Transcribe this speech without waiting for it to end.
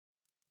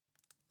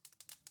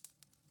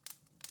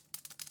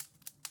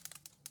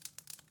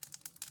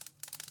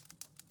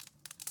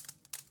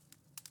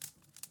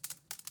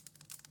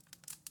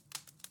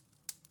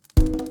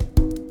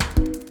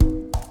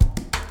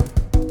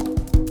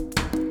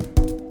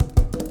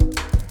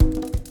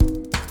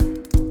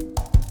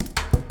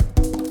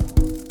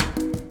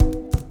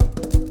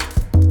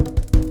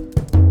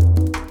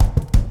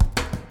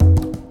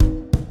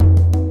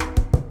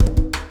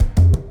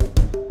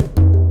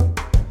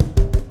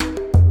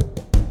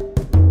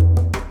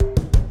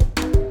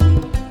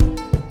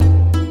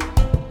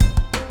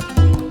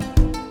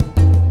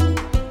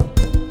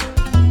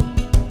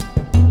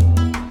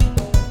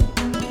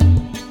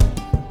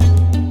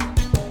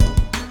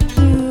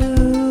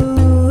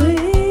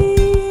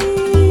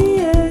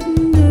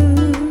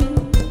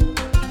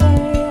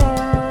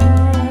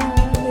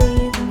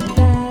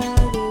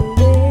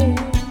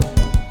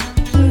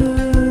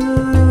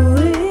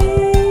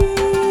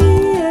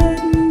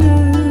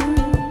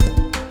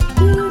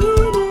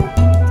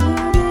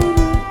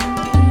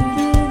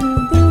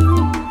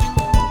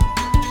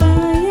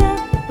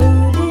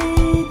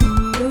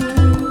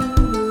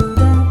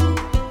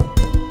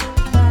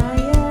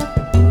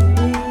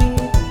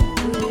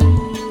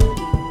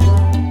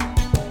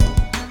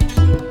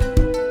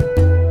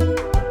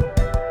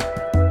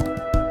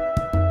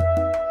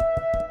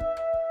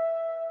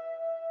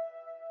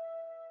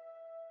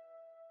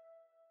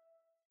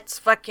Let's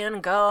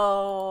fucking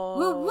go.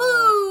 Woo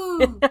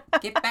woo!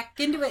 Get back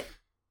into it.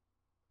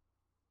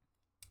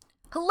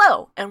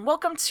 Hello, and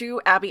welcome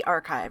to Abbey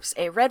Archives,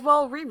 a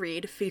Redwall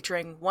reread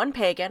featuring one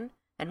pagan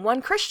and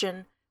one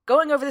Christian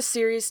going over the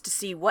series to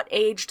see what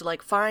aged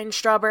like fine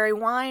strawberry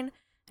wine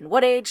and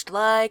what aged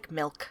like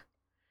milk.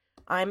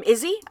 I'm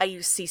Izzy, I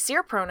use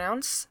sincere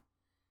pronouns.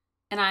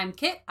 And I'm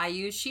Kit, I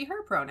use she,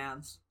 her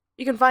pronouns.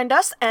 You can find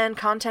us and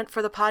content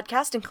for the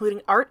podcast,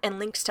 including art and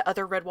links to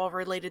other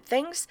Redwall-related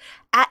things,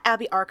 at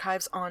Abbey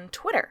Archives on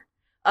Twitter.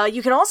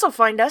 You can also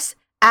find us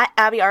at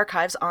Abbey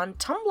Archives on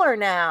Tumblr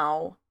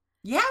now.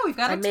 Yeah, we've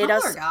got a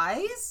Tumblr,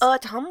 guys. A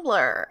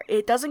Tumblr.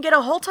 It doesn't get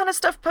a whole ton of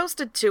stuff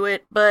posted to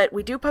it, but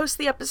we do post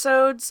the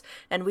episodes,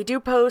 and we do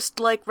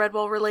post, like,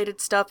 Redwall-related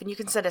stuff, and you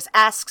can send us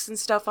asks and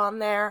stuff on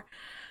there.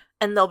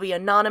 And they'll be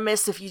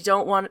anonymous if you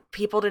don't want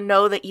people to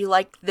know that you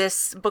like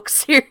this book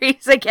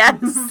series, I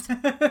guess.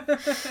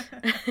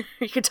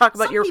 You can talk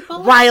about your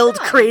wild,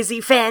 crazy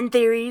fan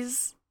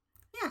theories.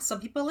 Yeah, some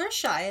people are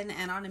shy, and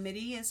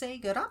anonymity is a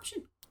good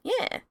option.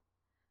 Yeah.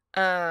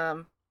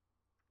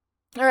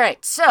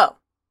 Alright, so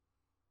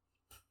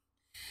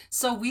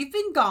we've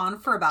been gone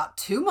for about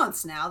 2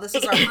 months now. This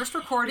is our first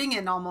recording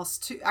in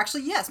almost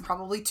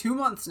probably 2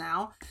 months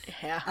now.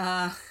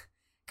 Yeah.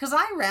 Because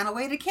I ran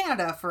away to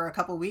Canada for a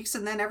couple weeks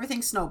and then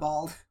everything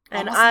snowballed.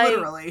 And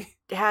literally.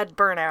 Had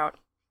burnout.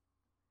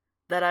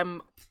 That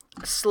I'm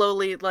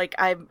slowly, like,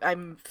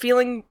 I'm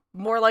feeling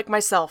more like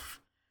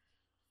myself.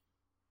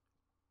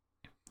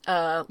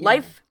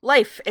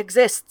 Life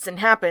exists and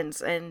happens,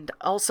 and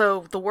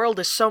also the world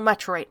is so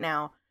much right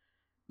now.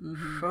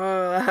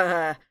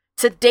 Mm-hmm.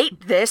 To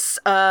date this,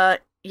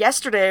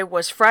 yesterday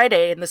was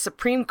Friday, and the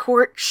Supreme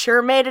Court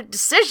sure made a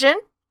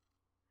decision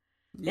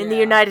in the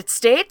United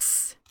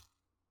States.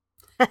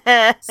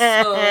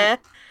 So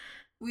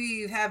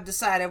we have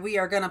decided we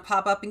are going to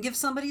pop up and give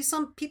some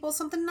people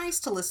something nice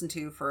to listen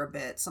to for a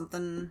bit.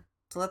 Something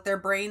to let their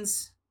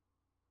brains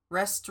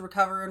rest,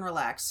 recover, and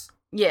relax.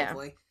 Yeah.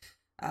 Hopefully.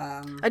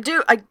 I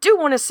do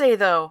want to say,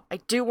 though,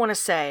 if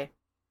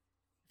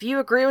you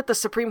agree with the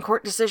Supreme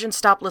Court decision,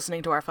 stop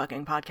listening to our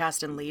fucking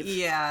podcast and leave.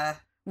 Yeah.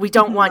 We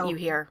don't want you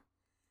here.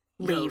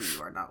 Leave. No,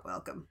 you are not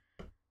welcome.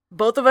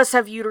 Both of us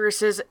have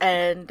uteruses,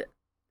 and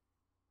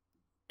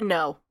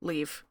no,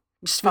 leave.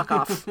 Just fuck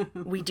off.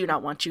 We do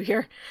not want you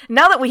here.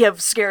 Now that we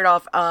have scared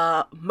off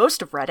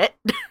most of Reddit,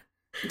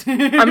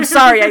 I'm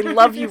sorry, I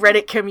love you,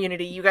 Reddit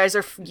community. You guys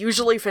are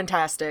usually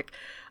fantastic.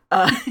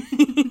 I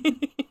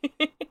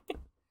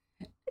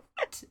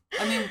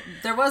mean,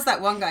 there was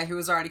that one guy who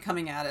was already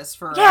coming at us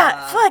for...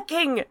 Yeah,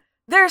 fucking...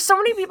 There are so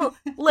many people...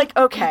 Like,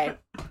 okay,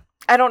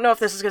 I don't know if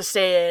this is going to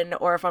stay in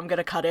or if I'm going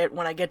to cut it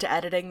when I get to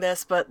editing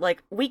this, but,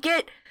 like,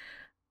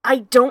 I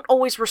don't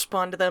always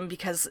respond to them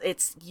because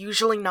it's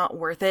usually not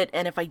worth it,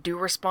 and if I do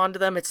respond to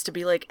them, it's to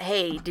be like,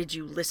 hey, did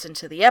you listen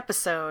to the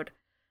episode?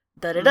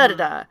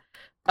 Da-da-da-da-da.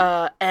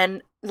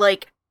 And,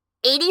 like,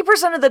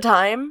 80% of the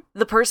time,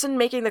 the person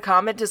making the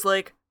comment is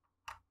like,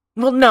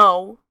 well,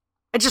 no,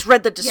 I just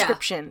read the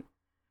description.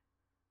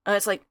 Yeah.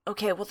 It's like,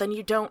 okay, well, then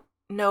you don't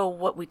know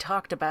what we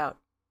talked about.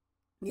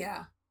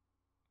 Yeah.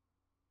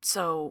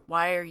 So,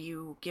 why are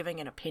you giving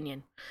an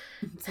opinion?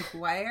 It's like,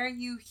 why are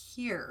you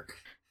here?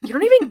 You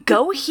don't even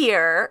go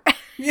here.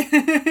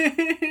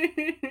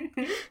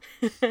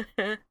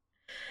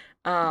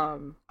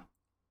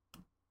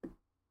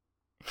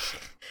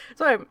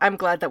 So I'm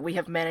glad that we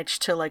have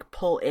managed to, like,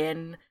 pull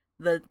in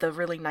the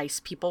really nice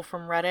people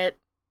from Reddit.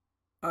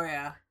 Oh,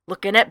 yeah.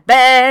 Looking at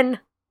Ben!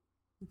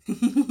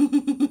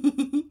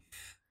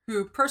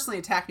 Who personally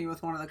attacked me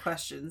with one of the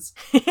questions.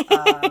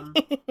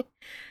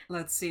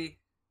 Let's see.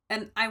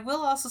 And I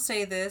will also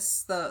say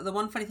this, the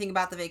one funny thing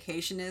about the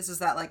vacation is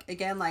that, like,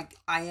 again, like,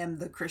 I am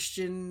the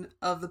Christian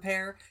of the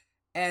pair,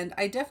 and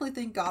I definitely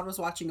think God was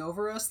watching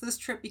over us this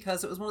trip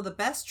because it was one of the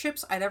best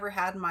trips I'd ever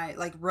had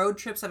road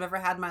trips I've ever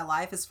had in my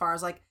life as far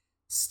as, like,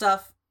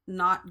 stuff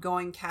not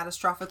going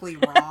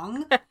catastrophically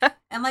wrong.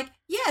 And, like,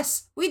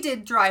 yes, we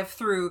did drive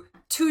through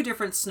 2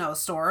 different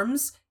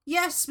snowstorms.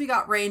 Yes, we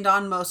got rained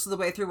on most of the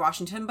way through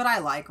Washington, but I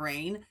like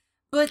rain.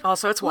 But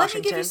also, it's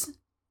Washington.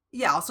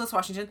 Also it's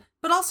Washington.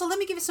 But also, let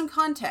me give you some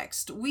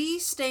context. We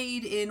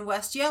stayed in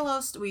West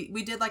Yellowstone.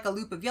 We did like a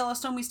loop of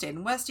Yellowstone. We stayed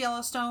in West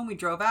Yellowstone. We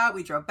drove out.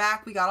 We drove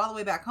back. We got all the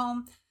way back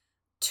home.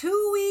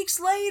 2 weeks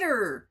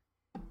later,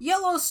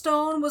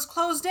 Yellowstone was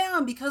closed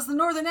down because the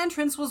northern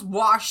entrance was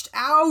washed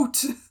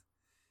out.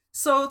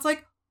 So it's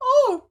like,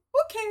 oh,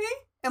 okay.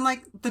 And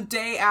like the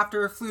day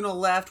after Flunel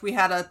left, we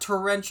had a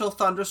torrential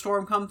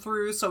thunderstorm come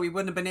through, so we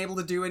wouldn't have been able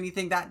to do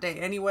anything that day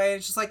anyway.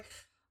 It's just like,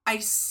 I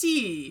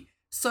see.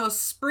 So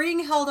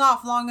spring held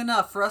off long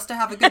enough for us to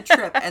have a good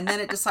trip, and then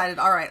it decided,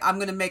 all right, I'm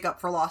going to make up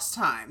for lost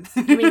time.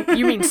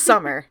 You mean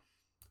summer?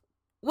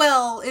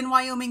 Well, in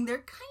Wyoming, they're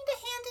kind of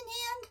hand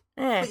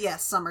in hand. But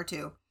yes, summer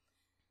too.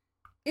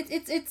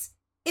 It's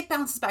it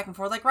bounces back and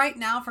forth. Like right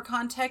now, for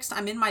context,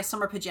 I'm in my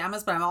summer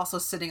pajamas, but I'm also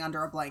sitting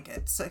under a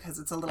blanket because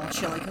it's a little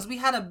chilly. Because we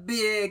had a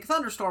big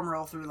thunderstorm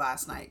roll through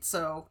last night.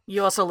 So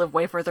you also live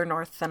way further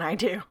north than I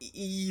do.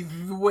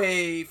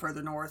 Way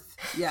further north.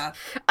 Yeah.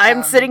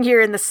 I'm sitting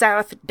here in the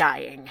south,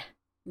 dying.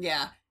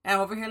 Yeah, and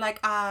I'm over here like,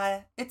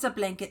 it's a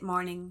blanket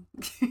morning.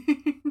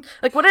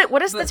 Like,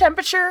 what is the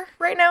temperature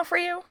right now for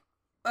you?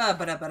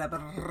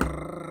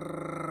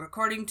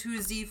 According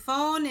to the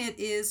phone, it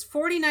is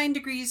 49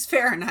 degrees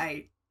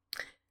Fahrenheit.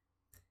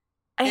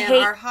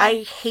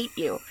 I hate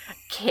you,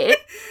 Kit.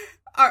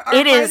 Our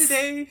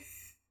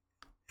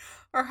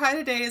high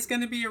today is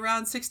going to be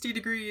around 60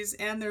 degrees,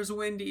 and there's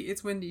windy.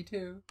 It's windy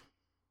too.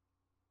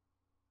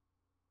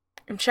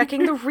 I'm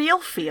checking the real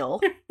feel.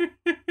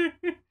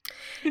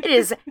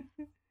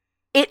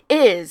 It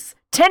is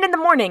 10 in the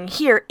morning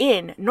here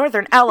in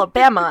northern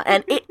Alabama,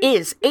 and it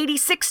is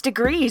 86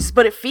 degrees,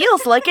 but it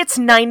feels like it's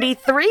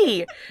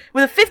 93,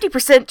 with a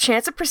 50%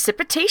 chance of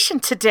precipitation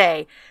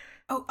today.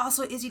 Oh,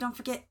 also, Izzy, don't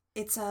forget,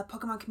 it's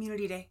Pokemon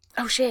Community Day.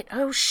 Oh, shit.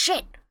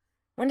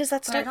 When does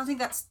that start? But I don't think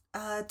that's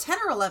 10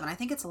 or 11. I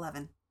think it's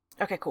 11.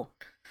 Okay, cool.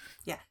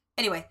 Yeah.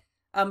 Anyway,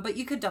 but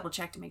you could double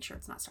check to make sure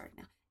it's not starting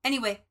now.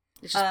 Anyway,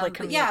 it's just like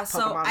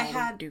so I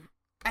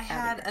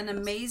had an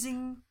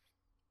amazing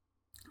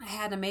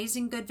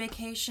good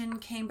vacation,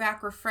 came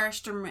back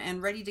refreshed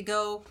and ready to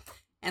go,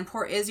 and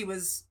poor Izzy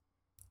was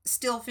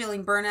still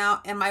feeling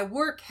burnout, and my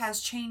work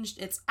has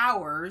changed its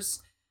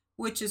hours,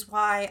 which is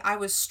why I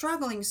was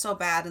struggling so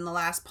bad in the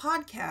last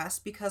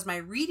podcast, because my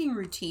reading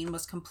routine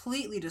was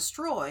completely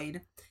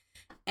destroyed.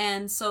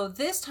 And so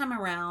this time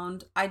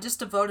around, I just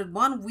devoted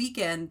one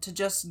weekend to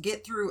just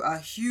get through a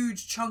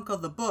huge chunk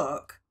of the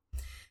book.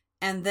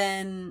 And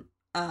then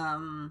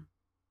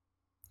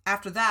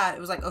after that,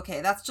 it was like,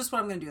 okay, that's just what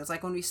I'm going to do. It's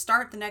like when we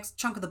start the next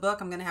chunk of the book,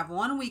 I'm going to have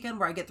one weekend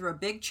where I get through a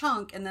big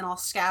chunk, and then I'll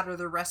scatter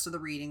the rest of the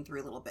reading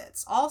through little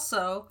bits.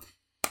 Also,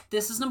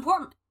 this is an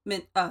important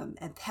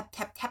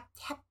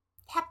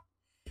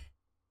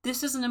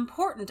This is an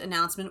important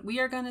announcement. We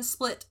are going to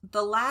split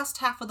the last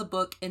half of the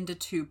book into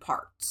 2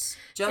 parts,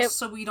 just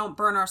so we don't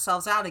burn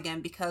ourselves out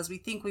again, because we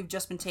think we've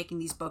just been taking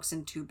these books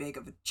in too big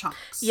of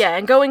chunks. Yeah,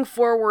 and going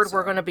forward,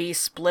 we're going to be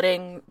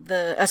splitting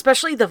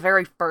especially the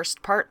very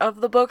first part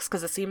of the books,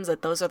 because it seems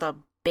that those are the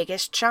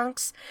biggest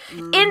chunks,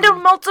 into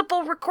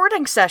multiple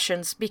recording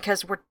sessions,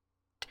 because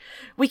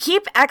we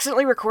keep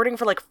accidentally recording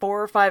for like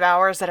 4 or 5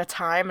 hours at a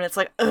time, and it's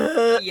like,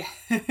 Yeah,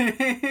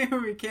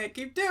 we can't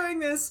keep doing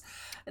this.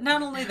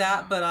 Not only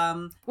that, but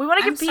we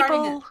want to give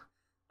people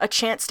a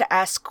chance to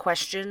ask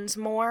questions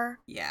more.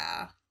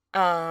 Yeah.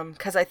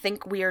 Because I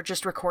think we are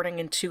just recording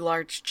in too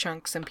large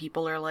chunks, and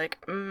people are like,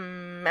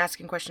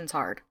 asking questions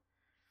hard.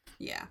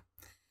 Yeah.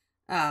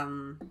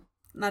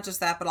 Not just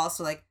that, but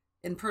also like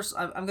in person.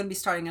 I'm going to be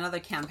starting another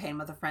campaign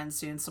with a friend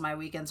soon, so my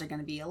weekends are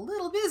going to be a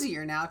little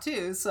busier now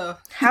too. So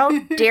how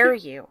dare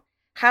you?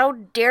 How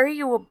dare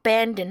you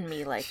abandon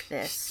me like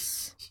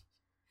this?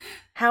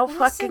 How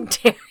fucking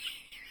dare you?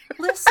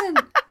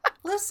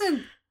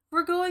 Listen,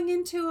 we're going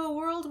into a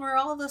world where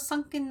all the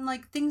sunken,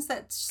 like, things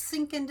that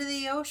sink into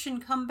the ocean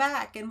come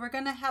back, and we're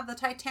going to have the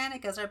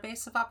Titanic as our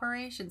base of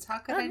operations. How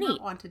could I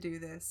not want to do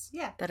this?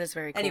 Yeah. That is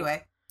very cool.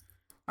 Anyway.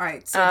 All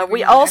right. So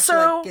we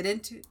also... get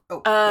into...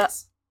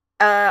 yes.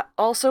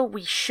 Also,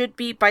 we should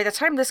be, by the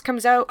time this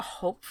comes out,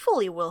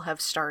 hopefully we'll have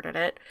started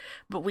it,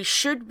 but we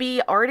should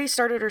be already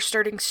started or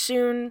starting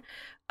soon,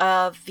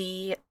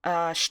 the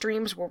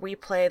streams where we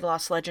play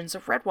Lost Legends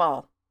of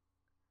Redwall.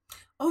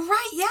 Oh,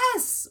 right,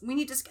 yes! We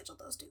need to schedule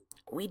those, too.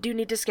 We do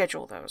need to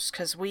schedule those,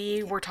 because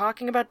we were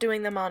talking about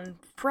doing them on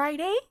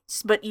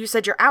Fridays, but you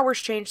said your hours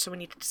changed, so we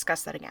need to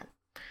discuss that again.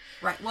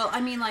 Right, well,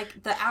 I mean,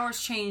 like, the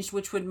hours changed,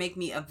 which would make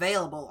me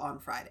available on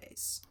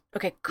Fridays.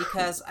 Okay, cool.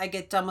 Because I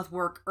get done with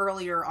work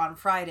earlier on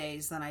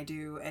Fridays than I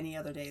do any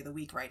other day of the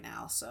week right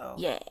now, so...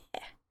 Yeah.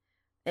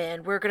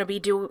 And we're going to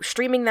be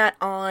streaming that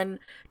on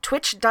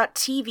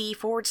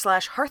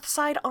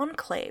twitch.tv/Hearthside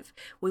Enclave.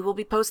 We will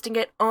be posting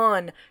it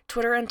on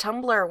Twitter and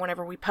Tumblr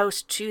whenever we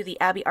post to the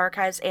Abbey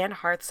Archives and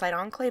Hearthside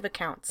Enclave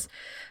accounts.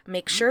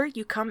 Make sure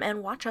you come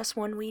and watch us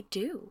when we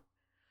do.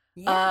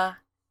 Yeah.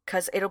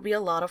 'Cause it'll be a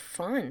lot of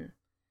fun.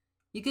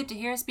 You get to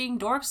hear us being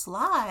dorks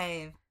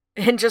live.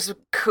 And just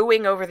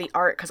cooing over the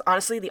art, because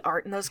honestly, the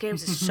art in those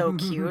games is so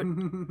cute.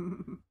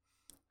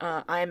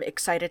 I'm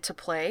excited to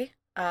play.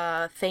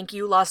 Thank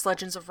you, Lost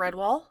Legends of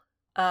Redwall.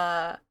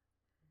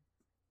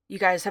 You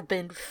guys have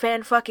been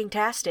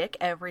fan-fucking-tastic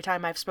every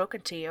time I've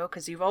spoken to you,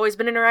 because you've always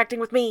been interacting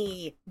with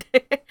me.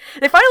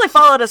 They finally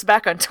followed us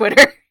back on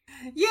Twitter.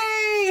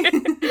 Yay!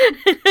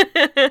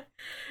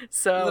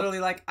 So literally,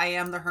 like, I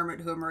am the hermit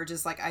who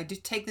emerges. Like, I do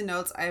take the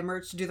notes, I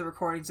emerge to do the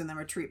recordings, and then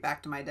retreat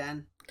back to my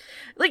den.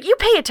 Like, you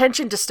pay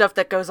attention to stuff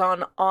that goes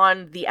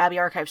on the Abbey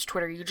Archives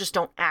Twitter, you just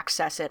don't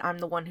access it. I'm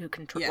the one who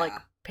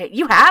pay.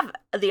 You have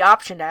the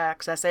option to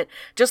access it,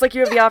 just like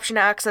you have the option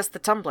to access the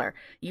Tumblr.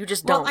 You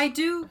just don't. I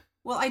do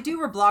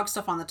reblog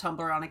stuff on the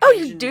Tumblr on occasion. Oh,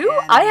 you do?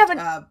 And, I haven't...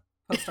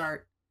 post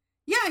art.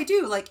 Yeah, I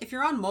do. Like, if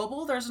you're on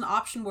mobile, there's an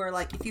option where,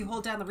 like, if you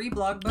hold down the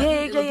reblog button,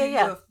 it'll give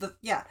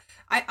you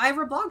I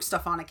reblog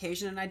stuff on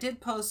occasion, and I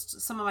did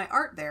post some of my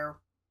art there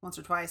once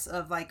or twice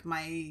of, like,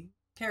 my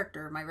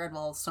character, my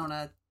Redwall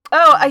Sona.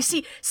 Oh, I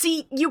see.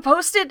 See, you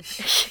posted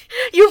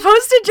your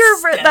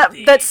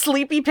that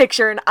sleepy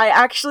picture, and I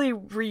actually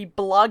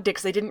reblogged it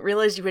because I didn't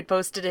realize you had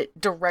posted it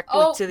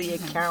directly to the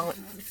account.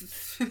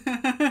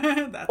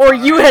 Or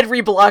you had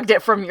reblogged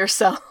it from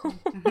yourself.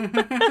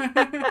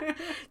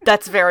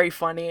 That's very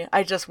funny.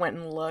 I just went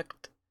and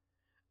looked.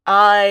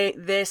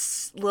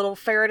 This little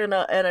ferret in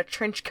a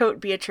trench coat,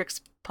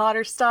 Beatrix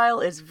Potter style,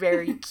 is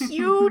very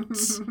cute.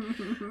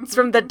 It's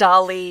from the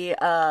Dolly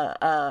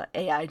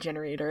AI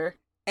generator.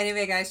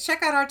 Anyway, guys,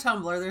 check out our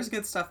Tumblr. There's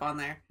good stuff on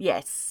there.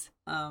 Yes.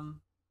 But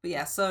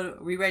yeah, so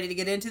are we ready to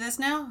get into this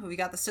now? We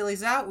got the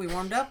sillies out. We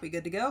warmed up. We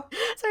good to go?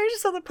 Sorry, I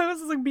just saw the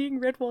post. Like, being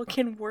Redwall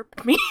can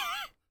warp me.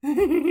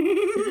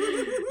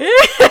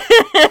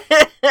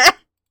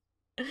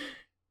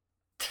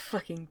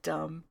 Fucking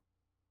dumb.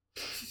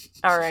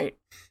 All right.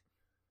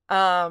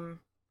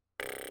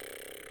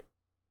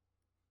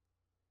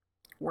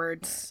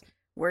 Words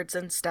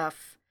and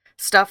stuff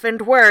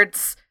and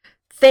words,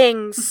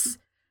 things.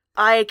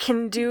 I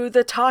can do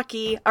the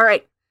talkie. All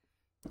right.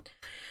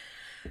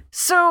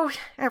 So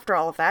after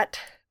all of that,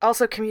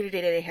 also Community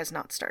Day has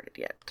not started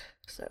yet.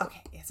 So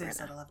okay, yes,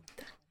 it's at 11.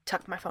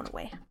 Tuck my phone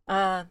away.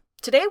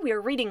 Today we are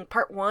reading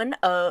part 1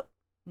 of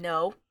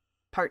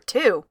part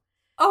 2.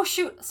 Oh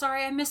shoot!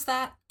 Sorry, I missed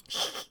that.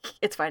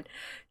 It's fine.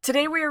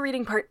 Today we are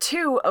reading part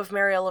 2 of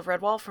Marielle of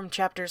Redwall from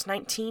chapters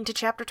 19 to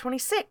chapter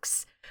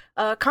 26.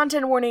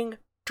 Content warning: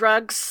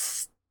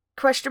 drugs? ?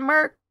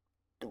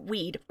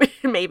 Weed,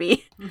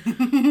 maybe.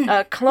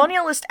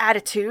 Colonialist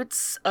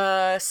attitudes,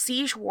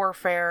 siege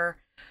warfare,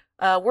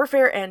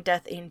 warfare and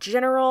death in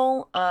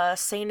general,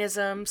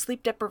 sanism,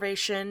 sleep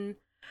deprivation,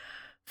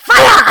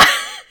 fire!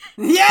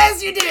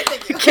 Yes, you did it!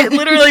 Thank you. Can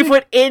literally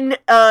put in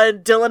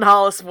Dylan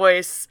Hollis'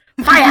 voice,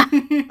 fire!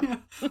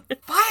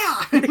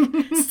 Fire!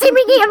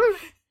 Steaming him!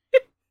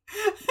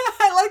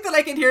 I like that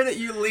I can hear that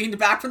you leaned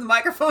back from the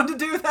microphone to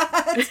do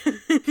that.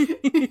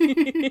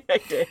 I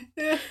did.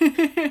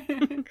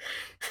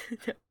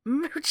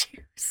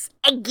 Moochers.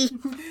 Eggy.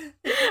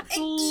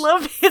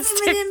 Love his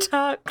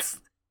TikToks.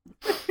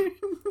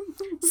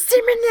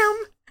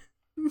 Cinnamon.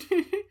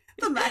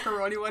 The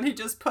macaroni one he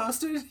just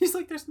posted. He's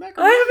like, "There's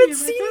macaroni." I haven't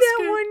seen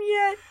that one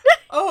yet.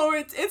 Oh,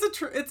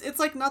 it's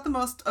like not the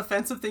most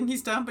offensive thing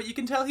he's done, but you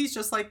can tell he's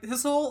just like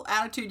his whole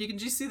attitude. You can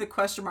just see the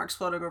question marks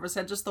floating over his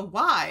head, just the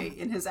why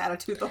in his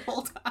attitude the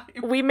whole time.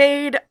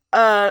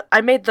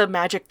 I made the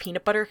magic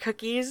peanut butter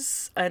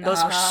cookies, and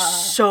those were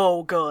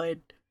so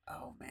good.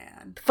 Oh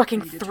man,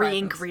 fucking 3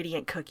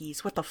 ingredient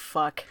cookies. What the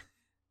fuck?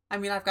 I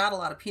mean, I've got a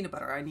lot of peanut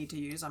butter I need to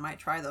use. I might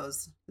try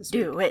those this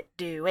week.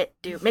 Do it.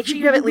 Make sure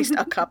you have at least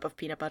a cup of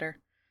peanut butter.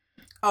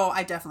 Oh,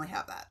 I definitely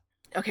have that.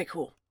 Okay,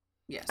 cool.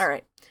 Yes. All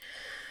right.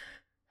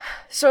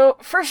 So,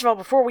 first of all,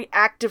 before we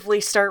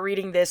actively start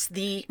reading this,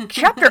 the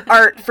chapter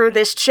art for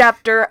this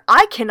chapter,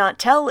 I cannot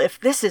tell if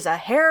this is a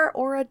hare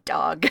or a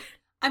dog.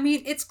 I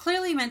mean, it's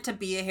clearly meant to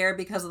be a hare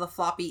because of the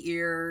floppy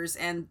ears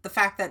and the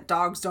fact that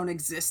dogs don't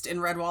exist in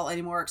Redwall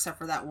anymore except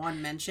for that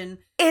one mention.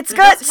 It's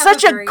got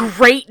such a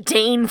Great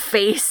Dane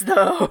face,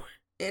 though.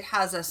 It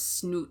has a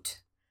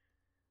snoot.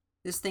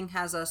 This thing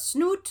has a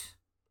snoot.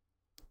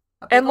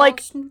 And,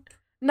 like, snoot.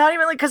 Not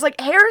even, like, because, like,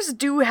 hares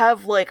do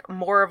have, like,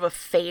 more of a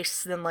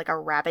face than, like, a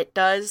rabbit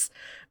does,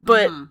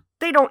 but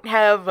they don't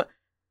have,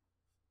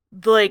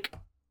 like,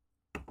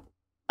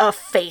 a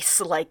face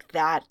like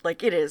that.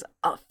 Like, it is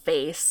a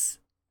face.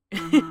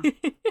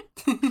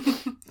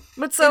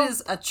 But so it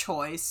is a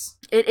choice.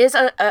 It is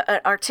an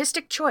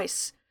artistic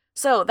choice.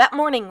 So that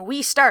morning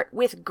we start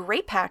with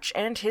Greypatch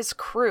and his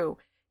crew.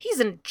 He's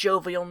in a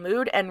jovial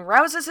mood and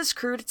rouses his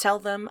crew to tell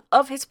them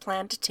of his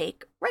plan to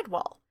take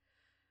Redwall.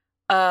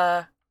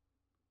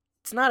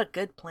 It's not a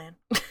good plan.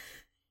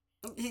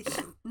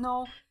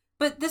 No,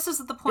 but this is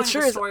the point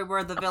of the story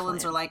where the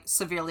villains are like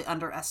severely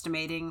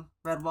underestimating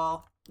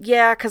Redwall.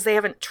 Yeah, because they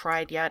haven't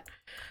tried yet.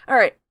 All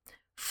right.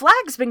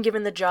 Flag's been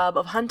given the job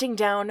of hunting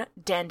down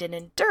Dandin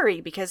and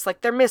Dury because,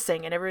 like, they're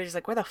missing, and everybody's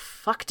like, where the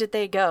fuck did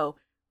they go?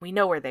 We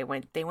know where they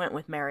went. They went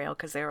with Mariel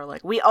because they were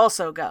like, we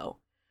also go.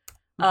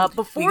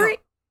 Before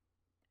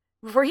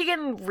he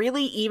can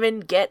really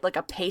even get, like,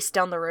 a pace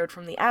down the road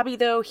from the Abbey,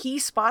 though, he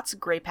spots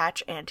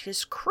Greypatch and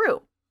his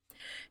crew.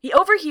 He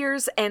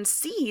overhears and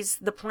sees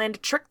the plan to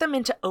trick them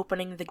into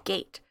opening the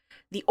gate.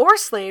 The ore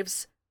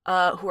slaves,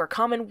 who are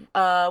common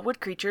wood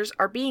creatures,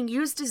 are being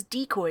used as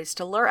decoys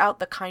to lure out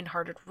the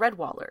kind-hearted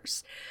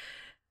Redwallers.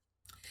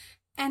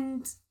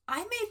 And I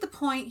made the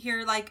point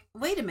here, like,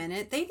 wait a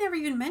minute, they never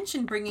even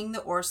mentioned bringing the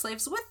ore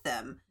slaves with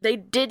them. They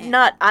did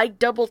not. I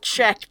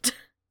double-checked.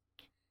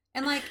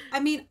 And, like, I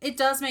mean, it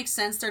does make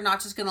sense they're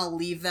not just gonna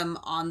leave them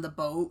on the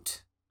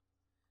boat.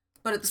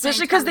 But at the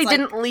especially because they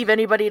didn't leave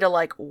anybody to,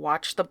 like,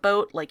 watch the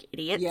boat, like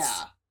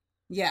idiots.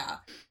 Yeah.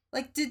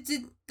 Like, did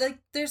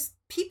there's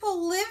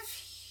people live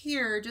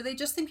here. Do they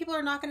just think people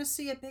are not going to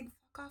see a big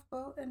fuck-off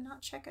boat and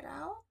not check it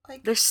out?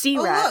 Like, they're sea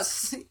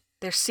rats. Look.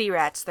 They're sea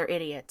rats. They're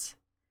idiots.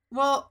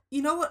 Well,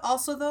 you know what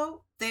also,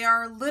 though? They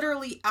are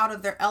literally out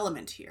of their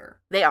element here.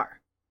 They are.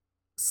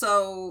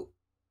 So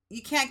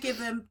you can't give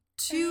them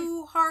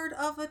too hard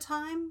of a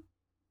time.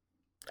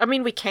 I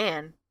mean, we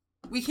can.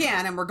 We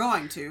can, and we're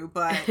going to,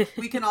 but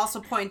we can also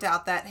point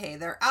out that, hey,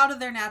 they're out of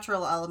their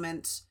natural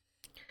element.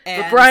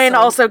 And but Brian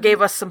also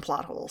gave us some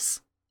plot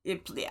holes.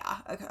 Yeah,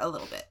 a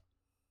little bit.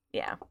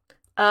 Yeah.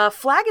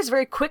 Flag is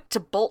very quick to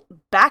bolt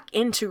back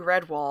into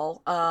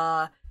Redwall,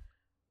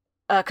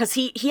 because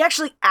he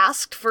actually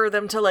asked for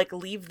them to, like,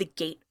 leave the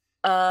gate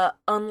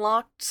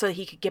unlocked so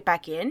he could get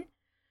back in.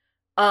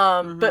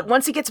 But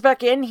once he gets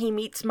back in, he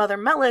meets Mother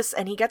Melis,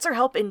 and he gets her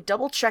help in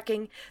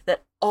double-checking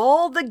that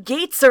all the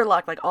gates are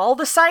locked, like, all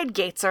the side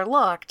gates are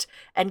locked,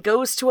 and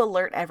goes to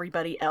alert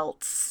everybody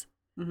else.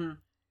 Mm-hmm.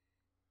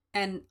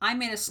 And I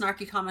made a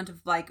snarky comment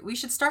of, like, we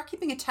should start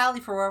keeping a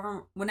tally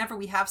for whenever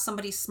we have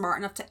somebody smart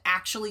enough to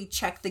actually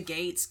check the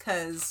gates,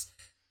 because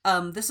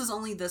this is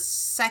only the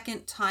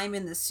second time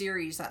in the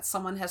series that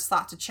someone has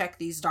thought to check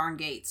these darn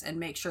gates and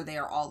make sure they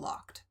are all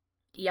locked.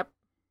 Yep.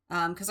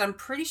 Because I'm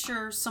pretty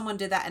sure someone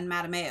did that in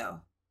Matameo.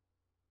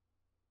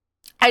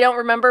 I don't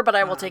remember, but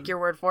I will take your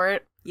word for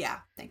it. Yeah,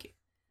 thank you.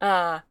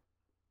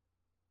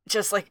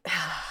 Just like,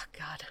 oh,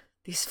 God,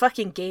 these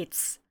fucking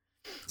gates.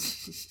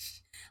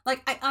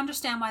 Like, I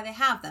understand why they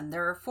have them.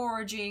 They're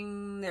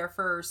foraging, they're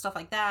for stuff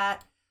like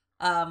that.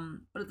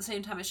 But at the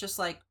same time, it's just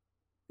like,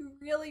 you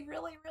really,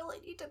 really, really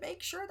need to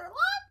make sure they're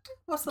locked.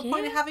 What's the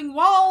point of having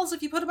walls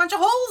if you put a bunch of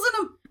holes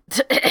in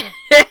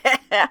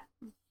them?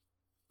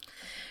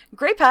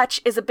 Greypatch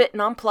is a bit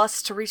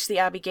nonplussed to reach the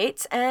Abbey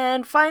gates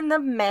and find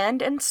them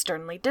manned and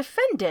sternly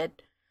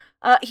defended.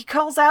 He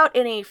calls out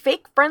in a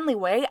fake friendly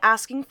way,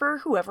 asking for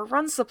whoever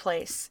runs the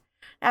place.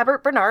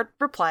 Abbot Bernard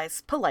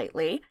replies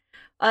politely,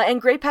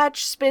 and Greypatch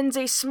spins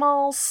a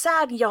small,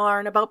 sad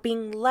yarn about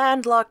being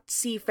landlocked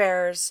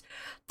seafarers,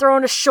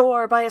 thrown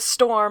ashore by a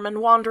storm and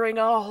wandering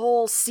a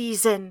whole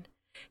season.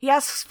 He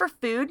asks for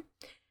food,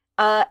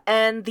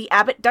 and the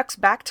abbot ducks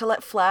back to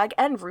let Flag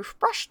and Roof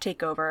Brush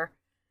take over.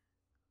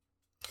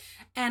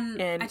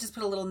 And I just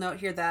put a little note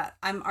here that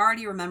I'm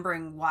already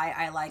remembering why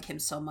I like him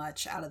so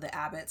much out of the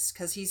abbots,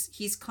 because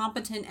he's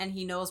competent and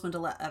he knows when to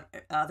let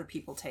other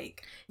people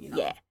take,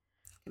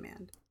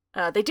 command.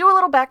 They do a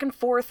little back and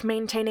forth,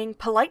 maintaining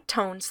polite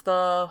tones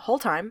the whole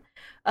time.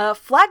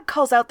 Flag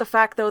calls out the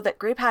fact, though, that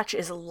Greypatch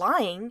is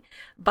lying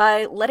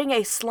by letting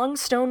a slung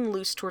stone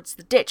loose towards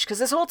the ditch, because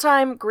this whole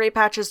time,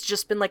 Greypatch has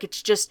just been like,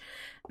 it's just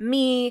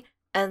me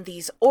and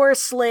these ore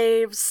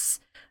slaves,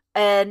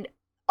 and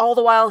all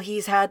the while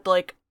he's had,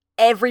 like,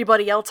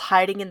 everybody else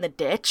hiding in the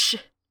ditch.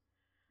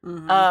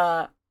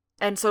 Mm-hmm.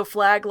 And so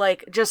Flag,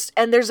 like,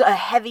 and there's a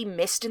heavy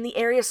mist in the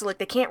area, so, like,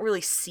 they can't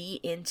really see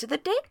into the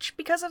ditch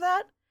because of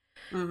that.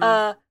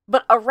 Mm-hmm.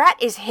 But a rat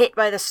is hit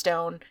by the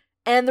stone,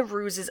 and the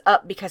ruse is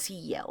up because he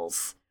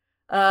yells.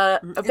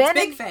 It's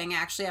Big Fang,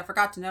 actually. I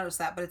forgot to notice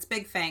that, but it's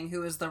Big Fang,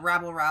 who is the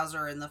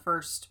rabble-rouser in the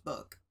first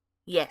book.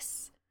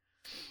 Yes.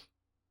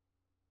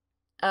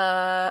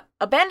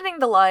 Abandoning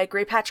the lie,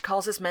 Greypatch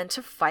calls his men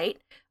to fight.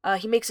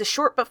 He makes a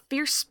short but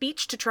fierce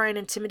speech to try and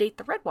intimidate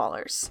the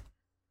Redwallers.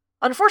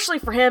 Unfortunately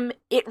for him,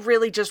 it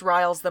really just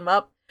riles them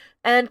up,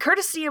 and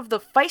courtesy of the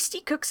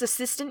feisty cook's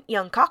assistant,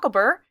 young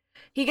Cocklebur,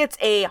 he gets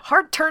a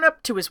hard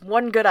turn-up to his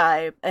one good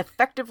eye,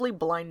 effectively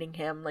blinding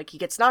him. Like, he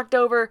gets knocked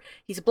over,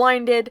 he's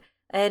blinded,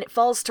 and it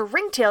falls to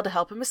Ringtail to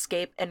help him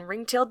escape, and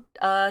Ringtail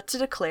to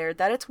declare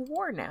that it's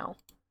war now.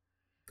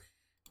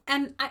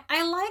 And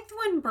I liked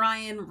when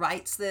Brian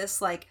writes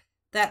this, like,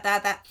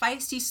 that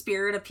feisty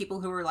spirit of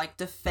people who are, like,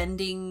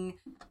 defending,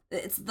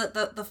 it's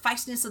the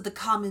feistiness of the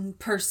common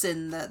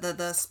person,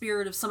 the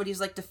spirit of somebody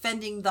who's, like,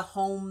 defending the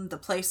home, the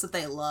place that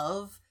they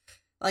love.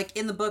 Like,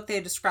 in the book,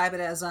 they describe it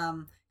as,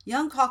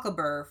 young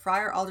Cocklebur,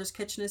 Friar Alder's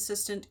kitchen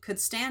assistant,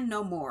 could stand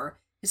no more.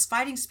 His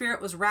fighting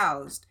spirit was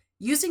roused.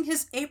 Using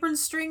his apron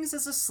strings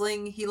as a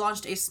sling, he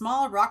launched a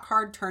small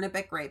rock-hard turnip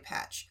at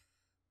Greypatch.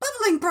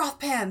 Bubbling broth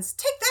pans!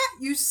 Take that,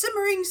 you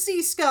simmering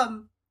sea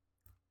scum!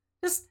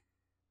 Just,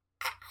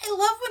 I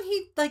love when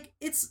he, like,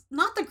 it's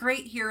not the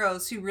great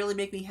heroes who really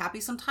make me happy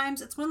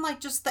sometimes. It's when, like,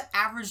 just the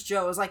average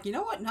Joe is like, you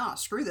know what? Nah,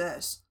 screw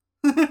this.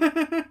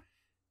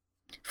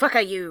 Fuck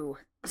a you.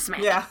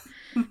 Smack. Yeah.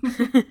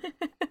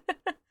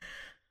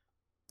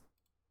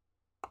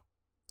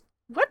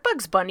 What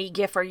Bugs Bunny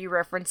gif are you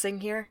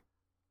referencing here?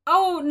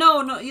 Oh,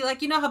 no.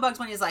 You know how Bugs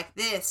Bunny is like,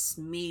 this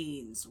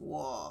means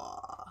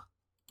war.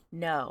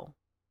 No.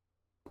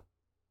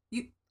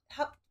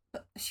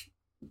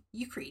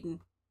 You cretin.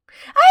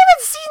 I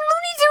haven't seen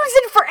Looney Tunes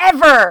in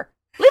forever!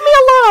 Leave me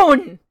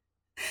alone!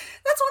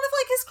 That's one of,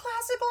 like, his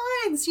classic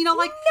lines. You know,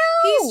 like,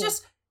 no!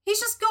 He's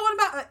just going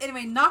about,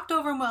 anyway, knocked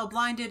over and well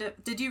blinded.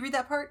 Did you read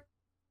that part?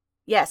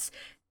 Yes.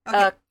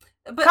 Okay.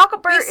 But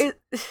Cocklebur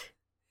is...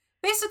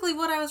 Basically,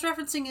 what I was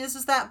referencing is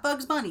that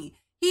Bugs Bunny,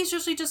 he's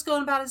usually just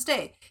going about his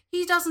day.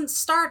 He doesn't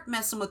start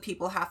messing with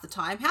people half the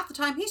time. Half the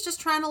time, he's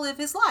just trying to live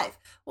his life.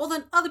 Well,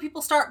 then other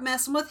people start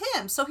messing with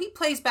him. So he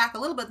plays back a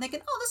little bit thinking,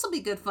 oh, this will be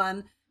good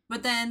fun.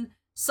 But then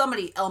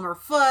somebody, Elmer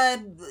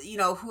Fudd, you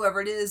know, whoever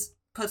it is,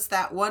 puts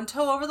that one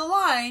toe over the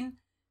line,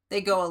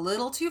 they go a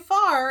little too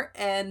far,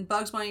 and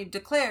Bugs Bunny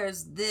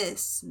declares,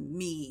 "This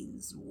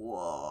means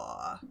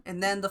war."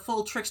 And then the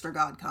full trickster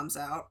god comes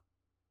out.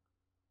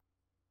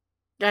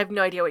 I have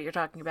no idea what you're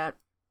talking about.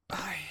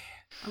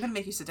 I'm gonna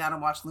make you sit down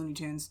and watch Looney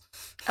Tunes.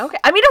 Okay.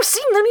 I mean, I've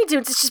seen Looney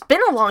Tunes. It's just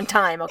been a long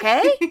time,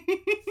 okay?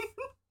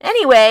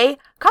 Anyway,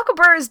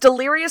 Cocklebur is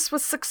delirious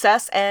with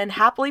success and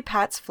happily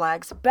pats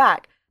Flag's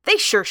back. They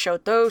sure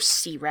showed those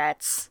sea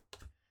rats.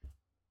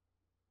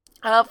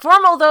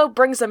 Formal, though,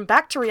 brings them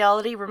back to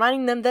reality,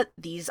 reminding them that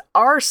these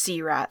are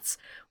sea rats.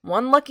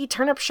 One lucky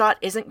turnip shot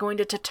isn't going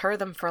to deter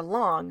them for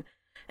long,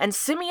 and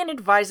Simeon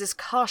advises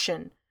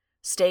caution.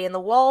 Stay in the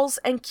walls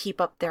and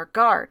keep up their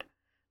guard.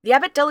 The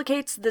abbot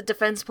delegates the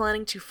defense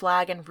planning to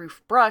Flag and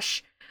Roof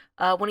Brush.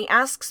 When he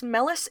asks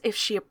Melis if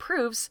she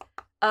approves,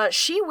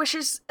 she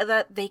wishes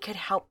that they could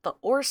help the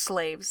ore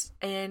slaves,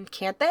 and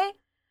can't they?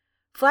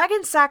 Flag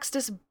and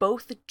Saxtus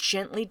both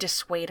gently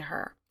dissuade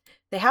her.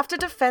 They have to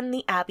defend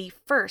the Abbey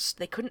first.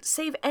 They couldn't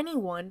save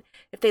anyone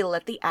if they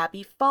let the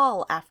Abbey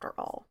fall, after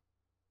all.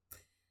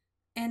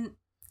 And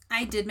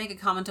I did make a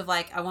comment of,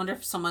 like, I wonder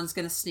if someone's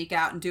going to sneak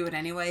out and do it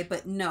anyway,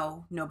 but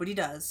no, nobody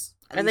does.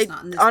 And they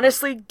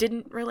honestly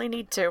didn't really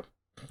need to.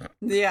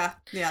 Yeah,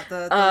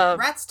 the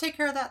rats take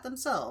care of that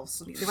themselves.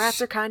 The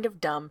rats are kind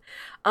of dumb.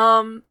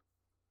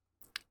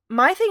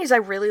 My thing is I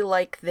really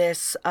like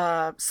this.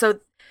 So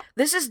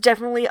this is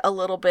definitely a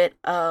little bit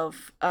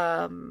of,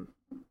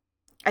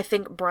 I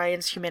think,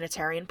 Brian's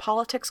humanitarian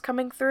politics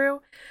coming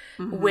through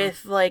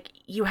with, like,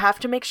 you have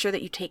to make sure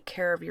that you take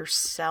care of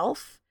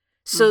yourself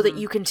so that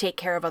you can take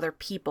care of other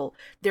people.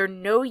 They're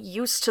no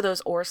use to those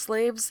ore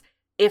slaves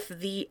if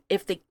they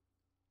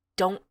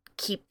don't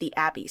keep the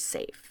Abbey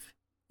safe.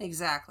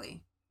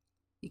 Exactly.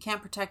 You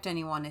can't protect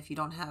anyone if you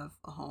don't have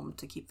a home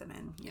to keep them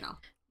in, you know?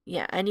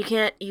 Yeah, and you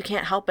can't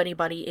help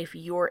anybody if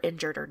you're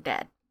injured or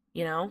dead,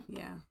 you know?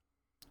 Yeah.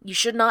 You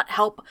should not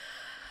help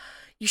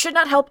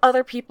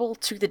other people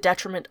to the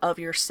detriment of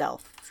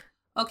yourself.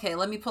 Okay,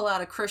 let me pull out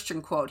a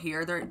Christian quote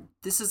here.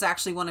 This is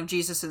actually one of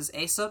Jesus's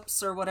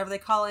Aesop's, or whatever they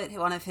call it,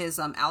 one of his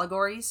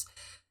allegories.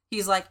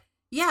 He's like,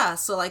 yeah,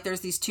 so, like, there's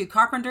these two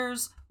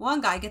carpenters.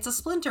 One guy gets a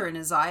splinter in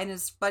his eye, and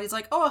his buddy's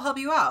like, oh, I'll help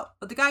you out.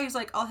 But the guy who's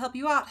like, I'll help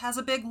you out, has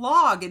a big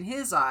log in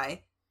his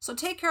eye. So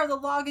take care of the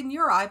log in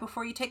your eye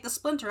before you take the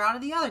splinter out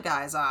of the other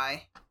guy's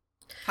eye.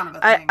 Kind of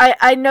a thing.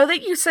 I know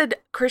that you said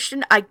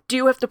Christian. I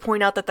do have to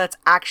point out that that's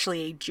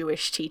actually a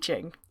Jewish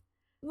teaching.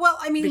 Well,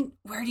 I mean,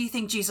 where do you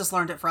think Jesus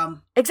learned it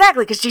from?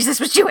 Exactly, because Jesus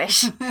was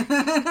Jewish.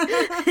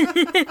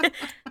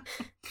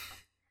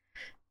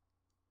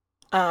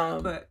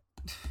 But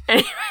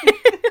anyway,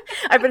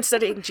 I've been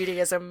studying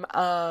Judaism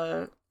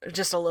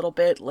just a little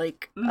bit,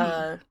 like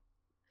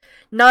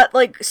not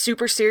like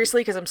super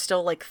seriously because I'm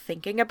still like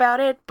thinking about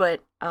it,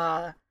 but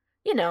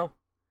you know,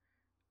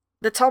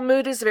 the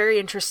Talmud is very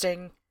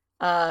interesting.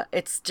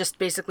 It's just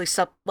basically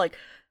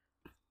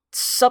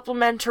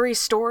supplementary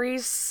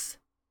stories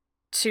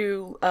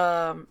to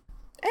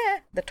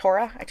the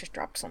Torah. I just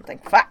dropped something.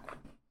 Fuck.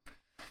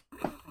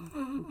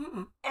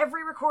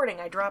 Every recording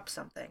I drop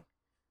something.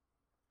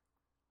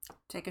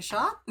 Take a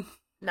shot?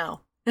 No.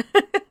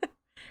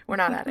 We're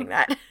not adding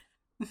that.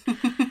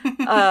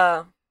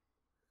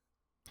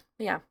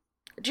 Yeah.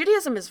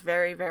 Judaism is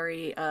very,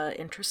 very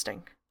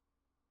interesting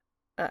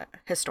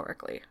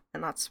historically,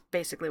 and that's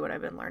basically what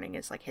I've been learning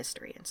is like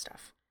history and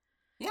stuff.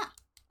 Yeah.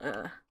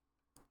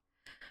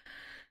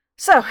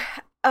 So,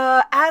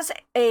 as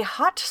a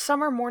hot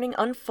summer morning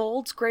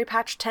unfolds, Grey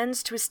Patch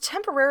tends to his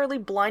temporarily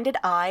blinded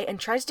eye and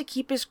tries to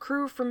keep his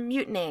crew from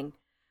mutinying.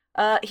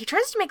 He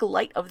tries to make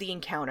light of the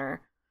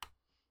encounter.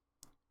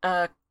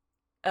 I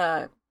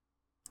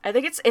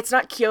think it's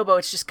not Kyobo,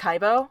 it's just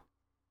Kaibo.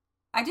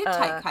 I did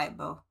type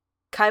Kaibo.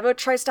 Kaibo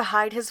tries to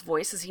hide his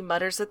voice as he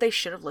mutters that they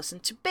should have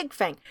listened to Big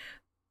Fang.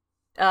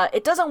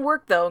 It doesn't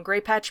work, though, and Grey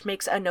Patch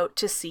makes a note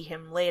to see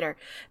him later.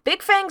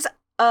 Big Fang's,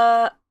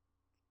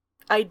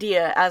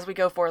 idea as we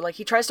go forward, like,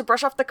 he tries to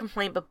brush off the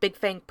complaint, but Big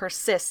Fang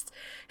persists.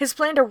 His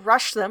plan to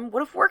rush them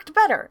would have worked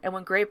better, and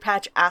when Grey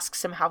Patch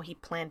asks him how he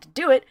planned to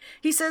do it,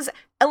 he says,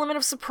 element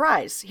of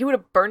surprise. He would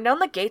have burned down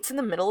the gates in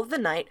the middle of the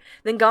night,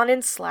 then gone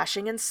in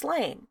slashing and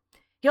slaying.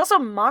 He also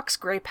mocks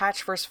Grey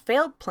Patch for his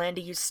failed plan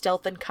to use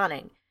stealth and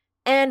cunning,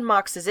 and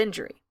mocks his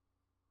injury.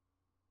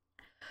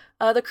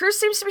 The crew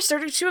seems to be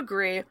starting to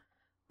agree,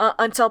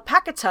 until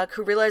Pakatuk,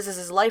 who realizes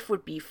his life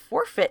would be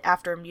forfeit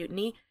after a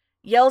mutiny,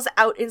 yells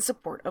out in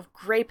support of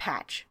Grey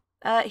Patch.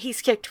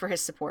 He's kicked for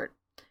his support.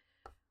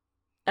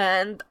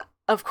 And,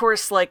 of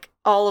course, like,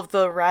 all of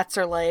the rats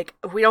are like,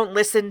 we don't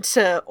listen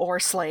to ore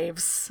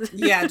slaves.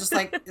 Yeah, just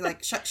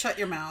like shut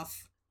your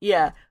mouth.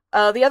 Yeah.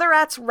 The other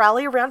rats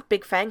rally around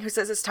Big Fang, who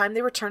says it's time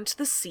they return to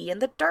the sea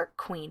and the Dark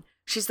Queen.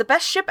 She's the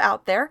best ship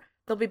out there.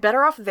 They'll be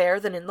better off there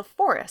than in the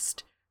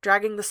forest.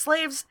 Dragging the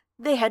slaves,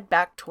 they head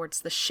back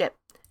towards the ship.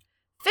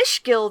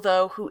 Fishgill,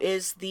 though, who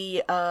is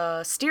the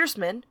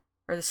steersman,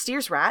 or the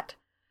steers rat,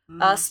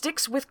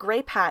 sticks with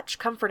Grey Patch,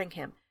 comforting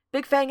him.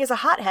 Big Fang is a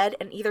hothead,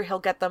 and either he'll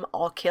get them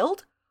all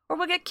killed, or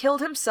will get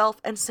killed himself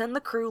and send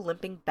the crew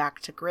limping back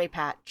to Grey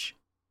Patch.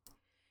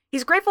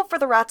 He's grateful for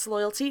the rats'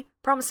 loyalty,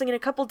 promising in a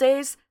couple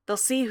days they'll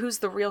see who's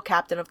the real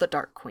captain of the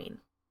Dark Queen.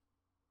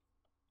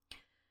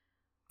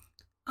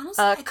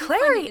 Honestly, I do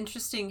find it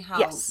interesting how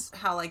Yes.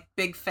 how like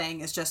Big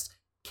Fang is just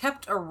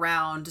kept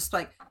around. Just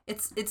like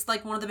it's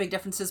like one of the big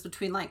differences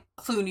between like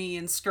Clooney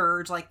and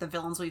Scourge, like the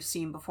villains we've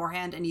seen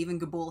beforehand, and even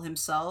Gabul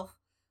himself.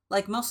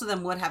 Like most of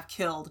them would have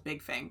killed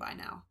Big Fang by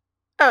now.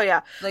 Oh,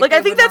 yeah. Like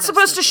I think that's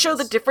supposed to show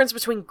the difference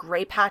between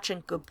Grey Patch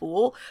and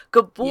Gabul.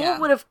 Gabul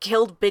would have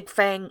killed Big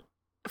Fang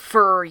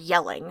for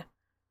yelling.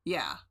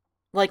 Yeah.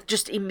 Like,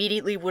 just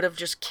immediately would have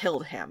just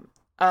killed him.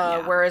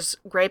 Whereas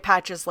Grey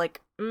Patch is like,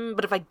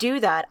 but if I do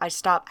that, I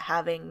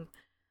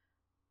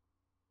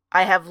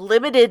have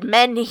limited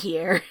men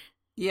here.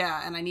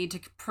 Yeah, and I need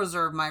to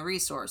preserve my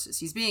resources.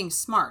 He's being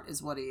smart,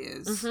 is what he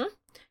is. Mm-hmm.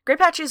 Grey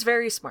Patch is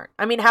very smart.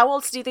 I mean, how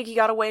else do you think he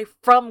got away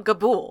from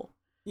Gabul?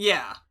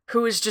 Yeah.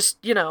 Who is just,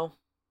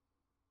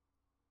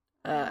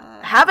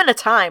 having a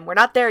time. We're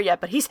not there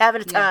yet, but he's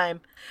having a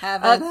time.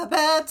 Having a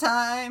bad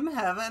time.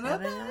 Having a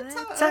bad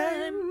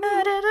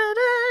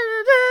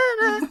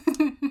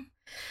time.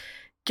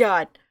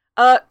 God.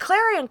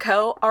 Clary and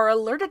Co. are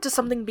alerted to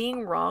something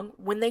being wrong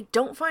when they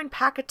don't find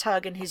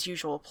Packatug in his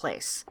usual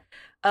place.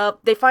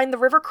 They find the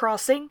river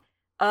crossing,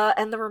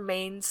 and the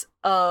remains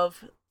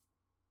of...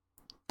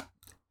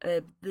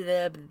 and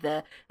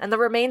the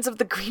remains of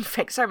the green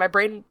fang. Sorry, my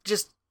brain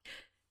just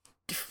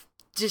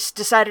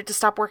decided to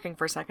stop working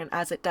for a second,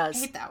 as it does. I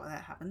hate that when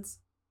that happens.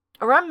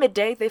 Around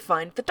midday, they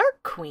find the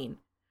Dark Queen.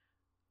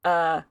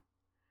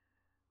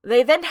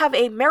 They then have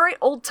a merry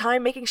old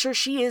time making sure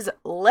she is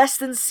less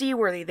than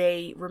seaworthy.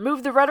 They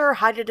remove the rudder,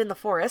 hide it in the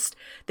forest.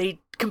 They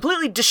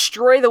completely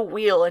destroy the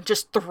wheel and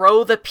just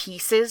throw the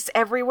pieces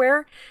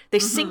everywhere. They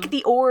sink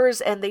the oars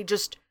and they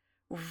just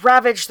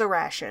ravage the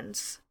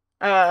rations.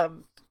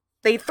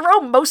 They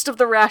throw most of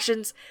the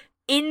rations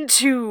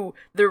into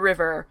the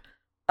river,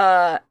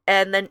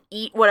 and then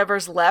eat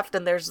whatever's left,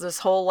 and there's this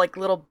whole, like,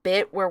 little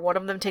bit where one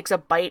of them takes a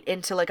bite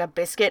into, like, a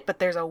biscuit, but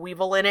there's a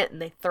weevil in it,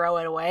 and they throw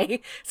it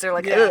away. So they're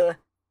like, ugh.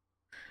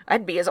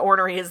 I'd be as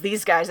ornery as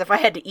these guys if I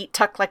had to eat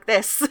tuck like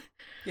this.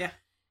 Yeah.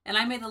 And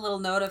I made a little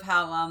note of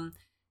how,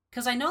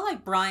 because I know,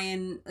 like,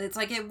 Brian, it's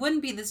like, it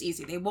wouldn't be this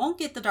easy. They won't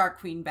get the Dark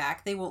Queen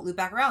back. They won't loop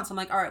back around. So I'm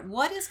like, all right,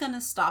 what is going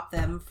to stop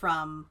them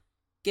from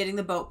getting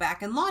the boat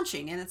back and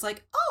launching? And it's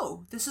like,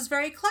 oh, this is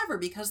very clever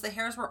because the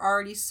hares were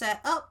already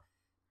set up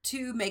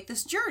to make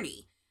this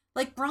journey.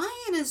 Like,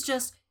 Brian is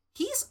just,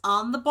 he's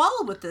on the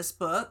ball with this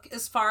book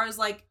as far as,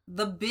 like,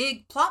 the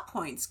big plot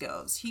points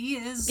goes. He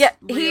is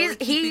really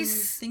keeping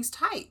things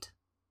tight.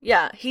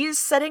 Yeah, he's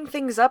setting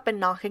things up and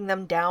knocking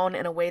them down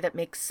in a way that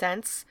makes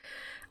sense.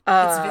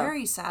 It's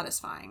very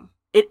satisfying.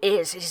 It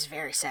is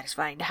very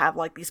satisfying to have,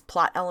 like, these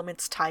plot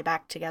elements tie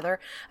back together.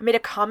 I made a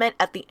comment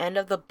at the end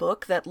of the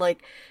book that,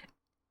 like,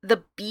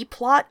 the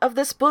B-plot of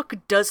this book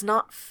does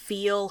not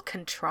feel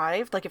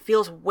contrived. Like, it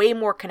feels way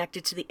more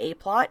connected to the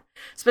A-plot.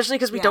 Especially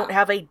because we don't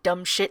have a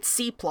dumb shit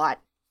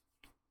C-plot.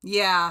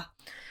 Yeah.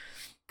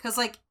 Because,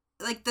 like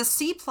the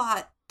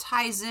C-plot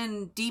ties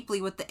in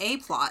deeply with the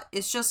A-plot.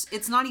 It's just,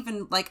 it's not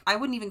even, like, I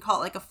wouldn't even call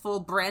it, like, a full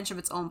branch of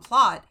its own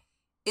plot.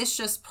 It's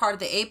just part of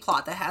the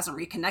A-plot that hasn't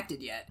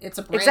reconnected yet. It's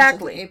a branch of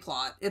the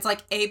A-plot. It's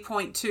like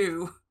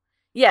A.2.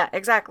 Yeah,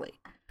 exactly.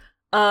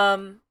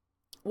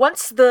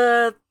 Once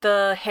the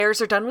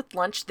hares are done with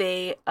lunch,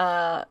 they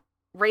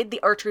raid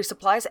the archery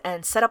supplies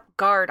and set up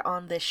guard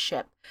on this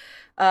ship.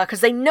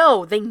 Because they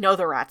know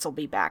the rats will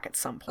be back at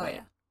some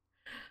point. Oh,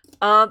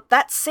 yeah.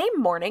 That same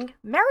morning,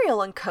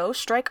 Mariel and Co.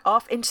 strike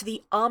off into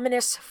the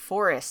ominous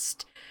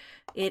forest.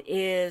 It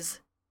is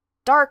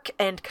dark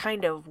and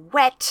kind of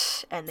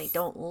wet, and they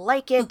don't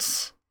like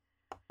it.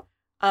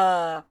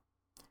 Dury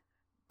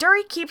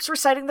keeps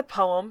reciting the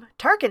poem,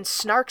 Tarkin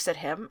snarks at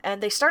him,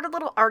 and they start a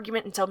little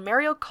argument until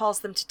Mariel calls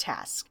them to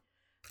task.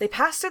 They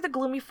pass through the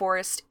gloomy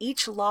forest,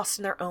 each lost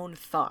in their own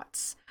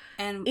thoughts.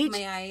 And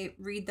may I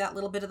read that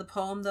little bit of the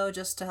poem, though,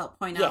 just to help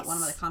point out one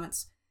of the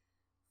comments?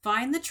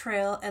 Find the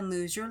trail and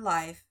lose your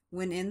life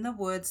when in the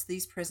woods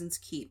these prisons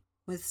keep.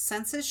 With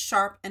senses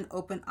sharp and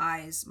open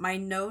eyes, my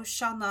nose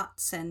shall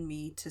not send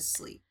me to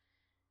sleep,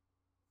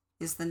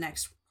 is the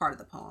next part of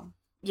the poem.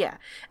 Yeah,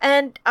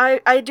 and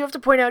I do have to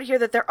point out here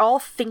that they're all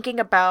thinking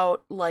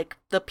about, like,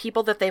 the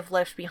people that they've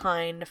left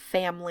behind,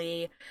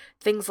 family,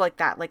 things like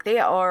that. Like, they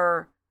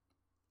are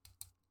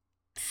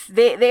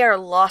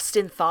lost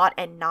in thought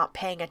and not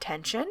paying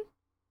attention.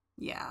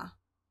 Yeah.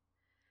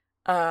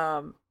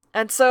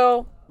 And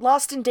so,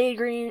 lost in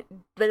daydreams,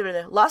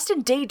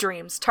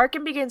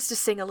 Tarkin begins to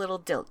sing a little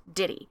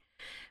ditty.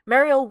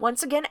 Mariel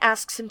once again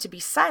asks him to be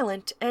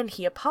silent, and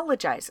he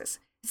apologizes.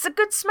 It's a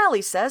good smell,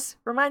 he says,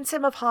 reminds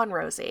him of Han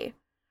Rosie.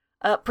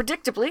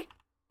 Predictably,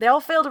 they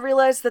all fail to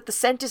realize that the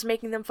scent is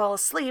making them fall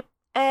asleep,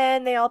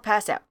 and they all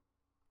pass out.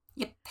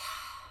 Yep.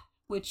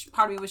 Which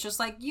part of me was just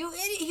like, you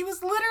idiot, he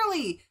was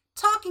literally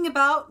talking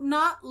about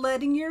not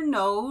letting your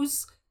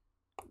nose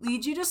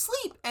lead you to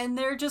sleep, and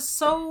they're just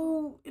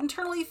so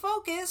internally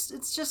focused,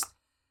 it's just,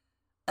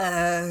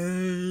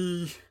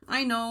 I'm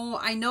I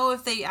know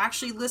if they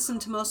actually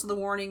listened to most of the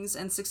warnings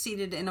and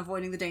succeeded in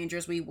avoiding the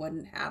dangers, we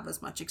wouldn't have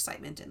as much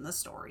excitement in the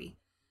story.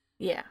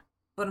 Yeah.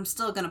 But I'm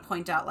still going to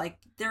point out, like,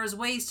 there's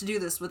ways to do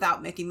this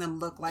without making them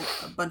look like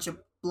a bunch of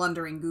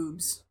blundering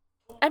goobs.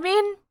 I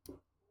mean,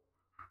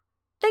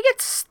 they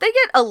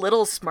get a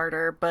little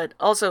smarter, but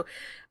also,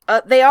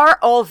 they are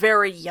all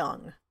very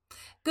young.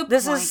 Good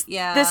This point,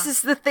 yeah. This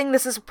is the thing,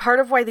 this is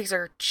part of why these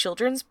are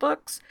children's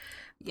books.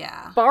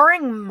 Yeah.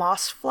 Barring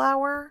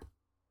Mossflower,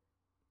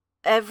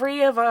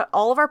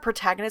 all of our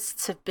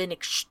protagonists have been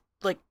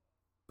extremely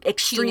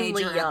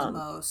Teenager young. at the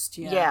most,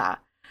 yeah.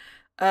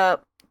 Yeah.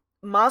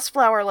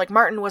 Mossflower, like,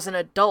 Martin was an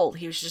adult.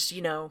 He was just,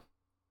 you know,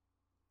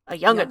 a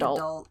young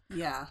adult.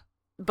 Yeah.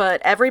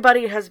 But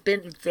everybody has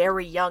been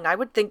very young. I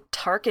would think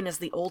Tarkin is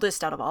the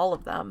oldest out of all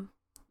of them.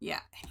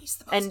 Yeah, and he's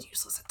the most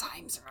useless at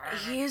times.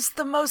 He is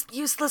the most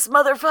useless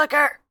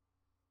motherfucker.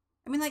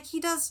 I mean, like, he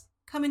does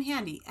come in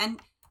handy. And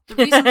the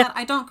reason that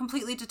I don't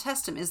completely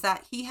detest him is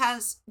that he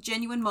has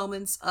genuine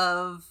moments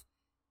of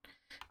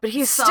But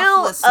he's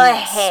still a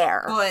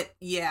hair. But,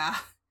 yeah.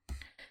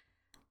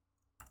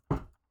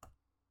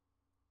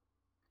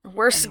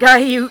 Worst guy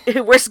you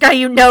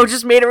know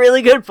just made a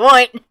really good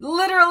point.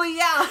 Literally,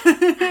 yeah.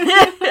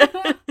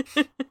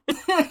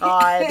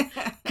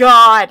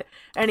 God.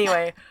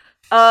 Anyway,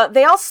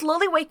 they all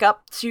slowly wake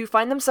up to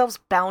find themselves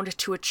bound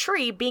to a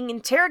tree, being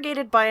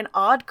interrogated by an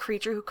odd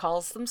creature who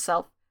calls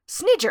himself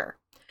Snidger.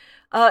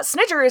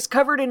 Snidger is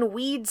covered in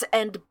weeds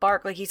and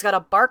bark. Like, he's got a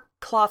bark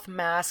cloth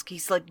mask.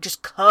 He's, like,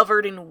 just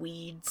covered in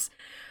weeds.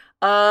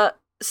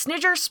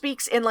 Snidger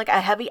speaks in, like, a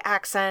heavy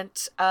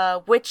accent,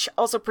 which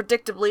also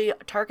predictably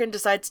Tarkin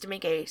decides to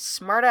make a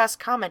smart-ass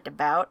comment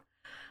about.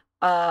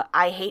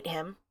 I hate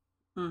him.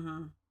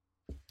 Mm-hmm.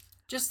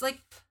 Just, like,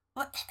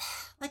 what?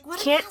 Like, what?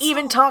 Can't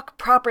even talk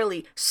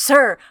properly.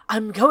 Sir,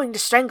 I'm going to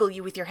strangle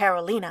you with your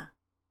Harolina.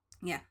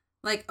 Yeah.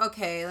 Like,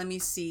 okay, let me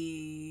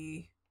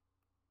see.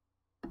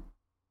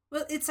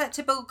 Well, it's that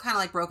typical kind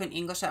of, like, broken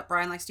English that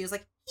Brian likes to use,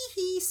 like,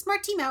 hee,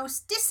 smarty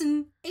mouse,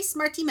 dissin, a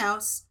smarty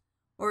mouse.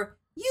 Or,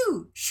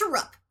 you, sure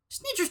up.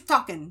 Snidger's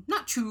talking,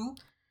 not true.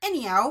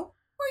 Anyhow,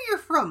 where you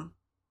from?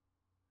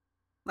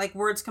 Like,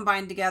 words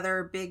combined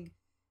together, big,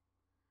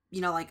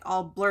 you know, like,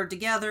 all blurred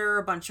together,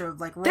 a bunch of,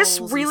 like, rolls. This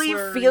really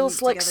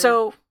feels like together.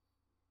 so...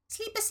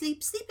 Sleep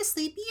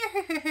asleep,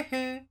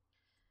 yeah.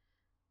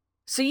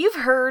 So you've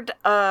heard,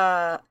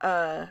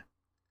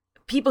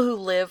 people who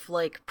live,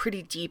 like,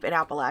 pretty deep in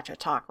Appalachia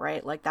talk,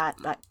 right? Like, that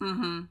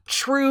mm-hmm.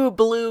 true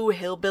blue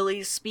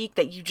hillbillies speak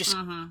that you just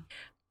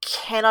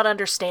cannot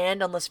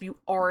understand unless you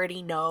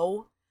already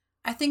know.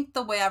 I think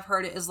the way I've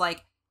heard it is,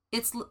 like,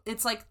 it's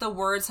like the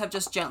words have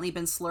just gently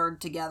been slurred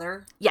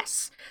together.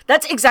 Yes.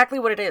 That's exactly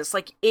what it is.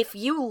 Like, if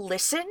you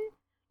listen,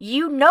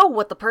 you know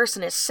what the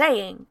person is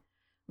saying,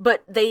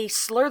 but they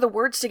slur the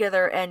words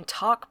together and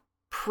talk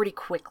pretty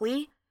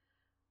quickly.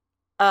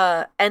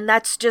 And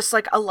that's just,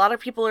 like, a lot of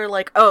people are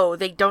like, oh,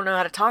 they don't know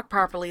how to talk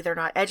properly, they're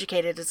not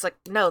educated. It's like,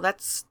 no,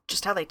 that's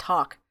just how they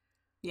talk.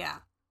 Yeah.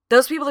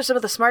 Those people are some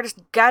of the smartest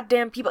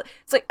goddamn people.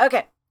 It's like,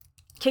 okay,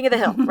 King of the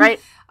Hill,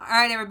 right? All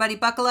right, everybody,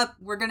 buckle up.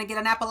 We're going to get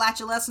an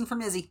Appalachia lesson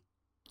from Izzy.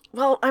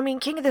 Well, I mean,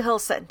 King of the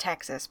Hill's set in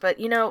Texas, but,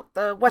 you know,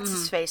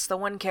 what's-his-face, the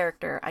one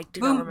character, I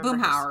do not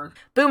remember. Boomhauer.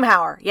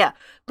 Boomhauer, yeah.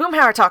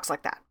 Boomhauer talks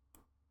like that.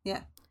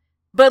 Yeah.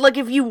 But, like,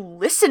 if you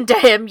listen to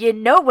him, you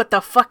know what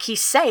the fuck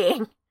he's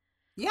saying.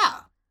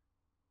 Yeah.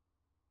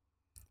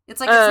 It's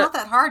like, it's not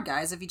that hard,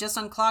 guys, if you just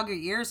unclog your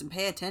ears and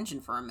pay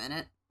attention for a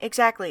minute.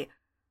 Exactly.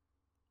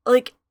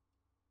 Like,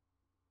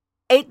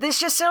 this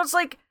just sounds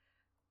like,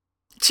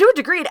 to a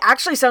degree, it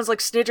actually sounds like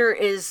Snidger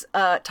is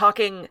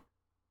talking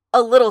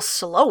a little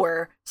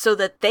slower so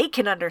that they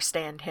can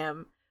understand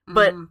him.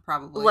 But,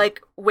 probably.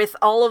 like, with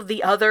all of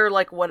the other,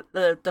 like, what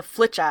the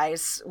Flitch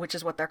Eyes, which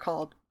is what they're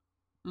called,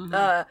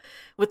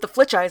 with the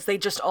Flitch Eyes, they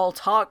just all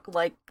talk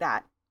like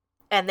that.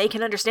 And they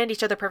can understand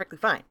each other perfectly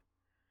fine.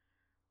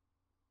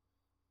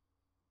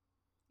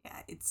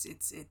 Yeah, it's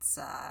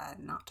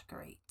not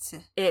great.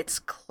 It's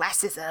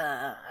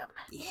classism.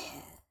 Yeah.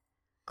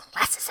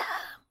 Classism.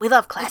 We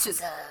love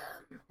classism.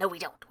 No, we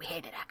don't. We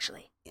hate it,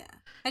 actually. Yeah.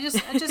 I just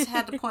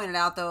had to point it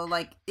out, though.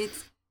 Like,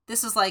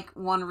 this is, like,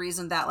 one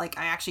reason that, like,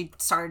 I actually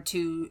started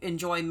to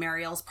enjoy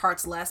Mariel's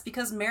parts less,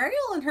 because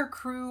Mariel and her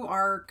crew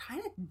are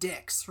kind of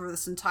dicks for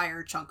this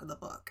entire chunk of the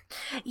book.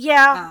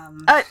 Yeah.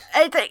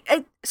 I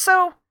think,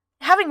 so,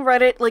 having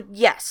read it, like,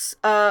 yes.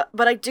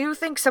 But I do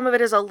think some of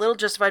it is a little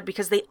justified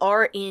because they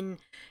are in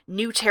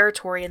new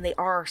territory and they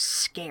are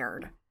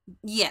scared.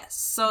 Yes.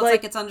 So it's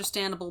like it's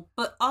understandable,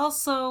 but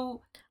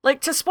also,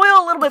 like, to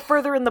spoil a little bit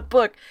further in the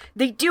book,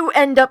 they do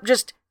end up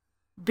just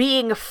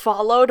being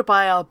followed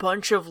by a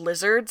bunch of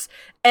lizards,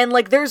 and,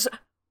 like, there's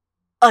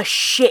a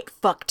shit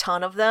fuck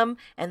ton of them,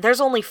 and there's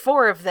only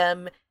 4 of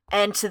them,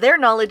 and to their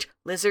knowledge,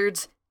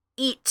 lizards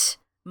eat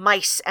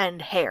mice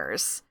and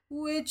hares.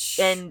 Which,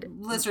 and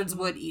lizards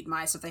would eat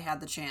mice if they had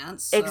the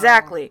chance. So.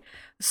 Exactly.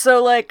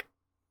 So, like,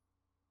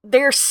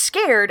 they're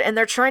scared, and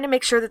they're trying to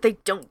make sure that they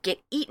don't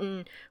get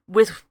eaten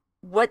with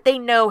what they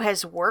know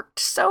has worked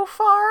so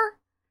far.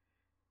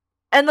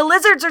 And the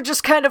lizards are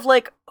just kind of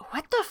like,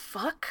 what the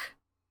fuck?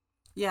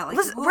 Yeah,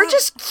 like, we're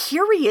just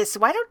curious.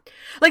 Why don't...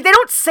 Like, they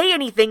don't say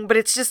anything, but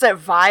it's just that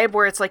vibe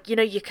where it's like,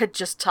 you could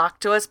just talk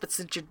to us, but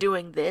since you're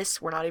doing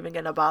this, we're not even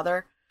gonna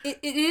bother. It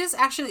is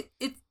actually...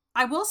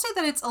 I will say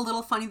that it's a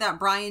little funny that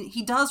Brian,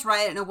 he does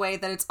write it in a way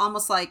that it's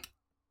almost like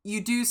you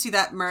do see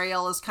that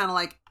Marielle is kind of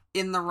like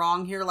in the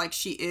wrong here. Like,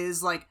 she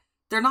is like...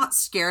 They're not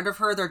scared of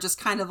her. They're just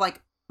kind of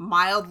like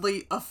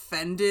mildly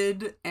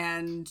offended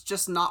and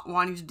just not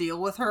wanting to deal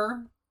with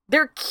her.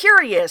 They're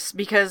curious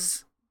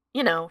because...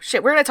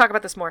 shit, we're gonna talk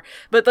about this more.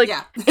 But, like,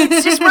 yeah.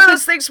 it's just one of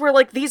those things where,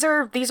 like, these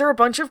are a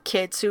bunch of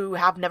kids who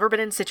have never been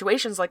in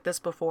situations like this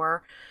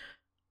before.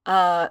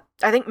 I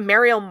think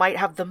Mariel might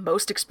have the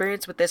most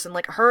experience with this, and,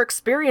 like, her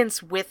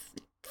experience with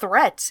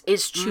threats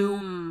is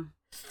to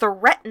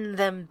threaten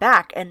them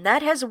back, and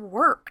that has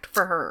worked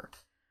for her.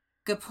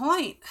 Good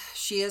point.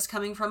 She is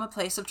coming from a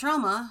place of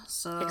trauma,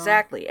 so...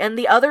 Exactly. And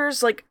the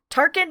others, like,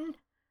 Tarkin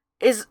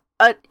is,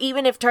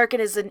 even if Tarkin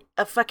is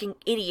a fucking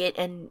idiot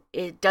and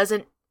it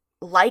doesn't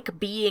like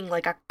being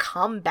like a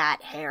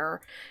combat hare,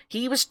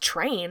 he was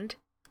trained.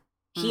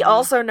 He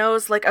also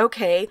knows, like,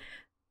 okay,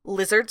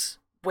 lizards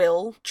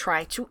will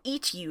try to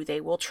eat you.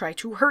 They will try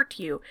to hurt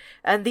you.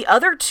 And the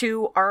other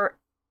two are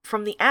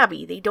from the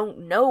Abbey. They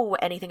don't know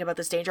anything about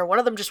this danger. One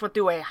of them just went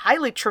through a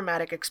highly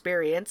traumatic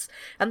experience,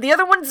 and the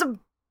other one's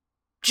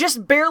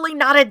just barely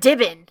not a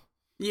Dibbin.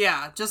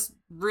 Yeah, just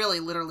really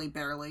literally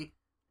barely.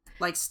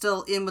 Like,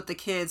 still in with the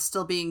kids,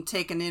 still being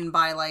taken in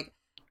by, like,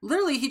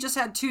 literally, he just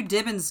had 2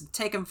 Dibbins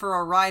take him for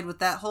a ride with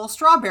that whole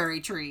strawberry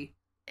tree.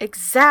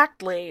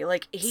 Exactly.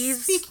 Like,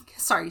 he's...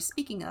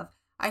 Speaking of,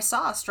 I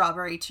saw a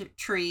strawberry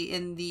tree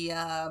in the,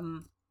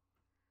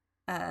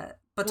 botanical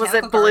Was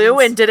it blue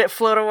gardens. and did it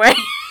float away?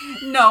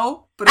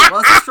 No, but it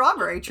was a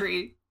strawberry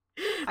tree.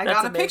 I That's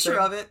got a amazing. picture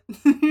of it.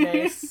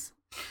 Nice.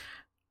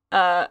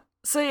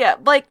 So yeah,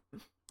 like,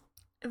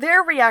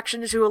 their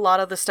reaction to a lot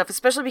of the stuff,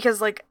 especially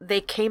because, like, they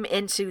came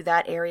into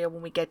that area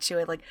when we get to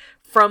it, like,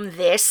 from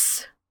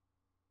this...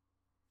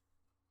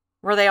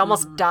 where they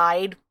almost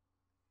died,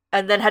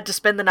 and then had to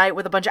spend the night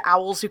with a bunch of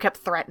owls who kept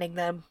threatening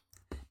them.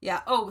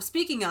 Yeah, oh,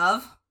 speaking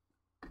of...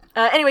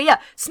 Anyway, yeah,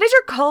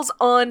 Snidger calls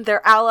on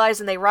their allies,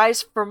 and they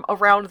rise from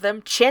around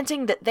them,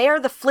 chanting that they are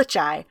the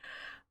Flitchi.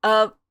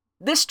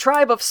 This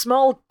tribe of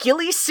small,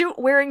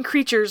 ghillie-suit-wearing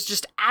creatures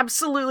just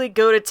absolutely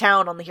go to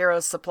town on the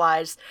heroes'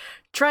 supplies.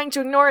 Trying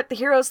to ignore it, the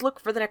heroes look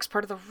for the next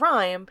part of the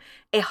rhyme,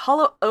 a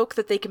hollow oak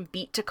that they can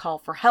beat to call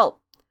for help.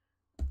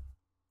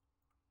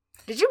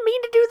 Did you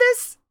mean to do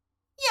this?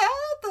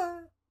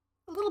 Yeah,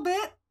 a little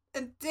bit.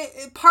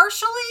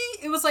 Partially,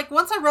 it was like,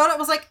 once I wrote it, I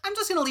was like, I'm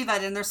just gonna leave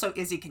that in there so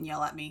Izzy can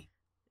yell at me.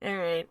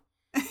 Alright.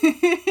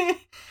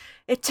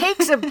 It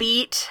takes a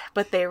beat,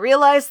 but they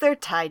realize they're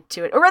tied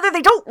to it. Or rather,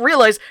 they don't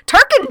realize.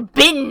 Tarkin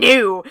Bin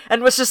knew,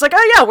 and was just like,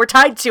 oh yeah, we're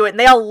tied to it. And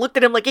they all looked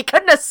at him like, you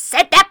couldn't have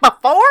said that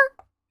before?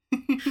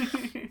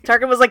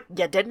 Tarkin was like,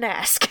 you didn't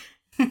ask.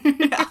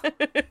 Yeah.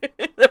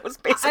 That was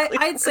basically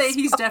I'd say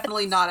he's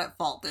definitely not at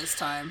fault this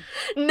time.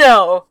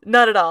 No,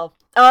 not at all.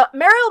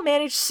 Mariel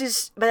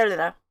manages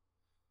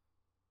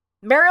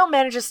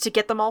to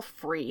get them all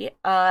free,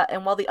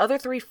 and while the other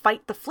 3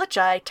 fight the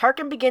Flitchi,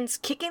 Tarkin begins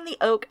kicking the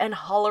oak and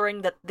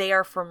hollering that they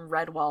are from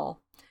Redwall.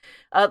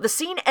 The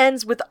scene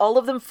ends with all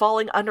of them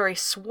falling under a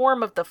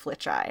swarm of the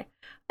Flitchi.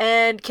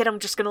 And, Kid, I'm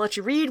just gonna let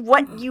you read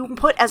what you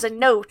put as a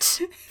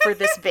note for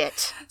this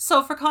bit.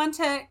 So, for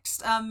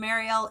context,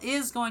 Marielle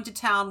is going to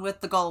town with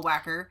the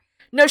Gullwhacker.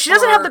 No, she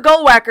doesn't have the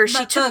Gullwhacker.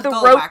 She took the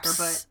ropes.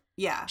 But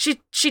yeah.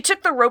 She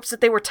took the ropes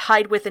that they were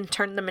tied with and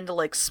turned them into,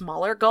 like,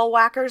 smaller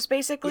Gullwhackers,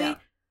 basically. Yeah.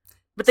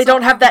 But they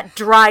don't have that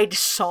dried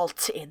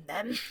salt in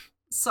them.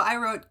 So I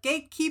wrote,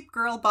 Gatekeep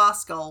Girl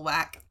Boss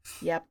Gullwhack.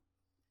 Yep.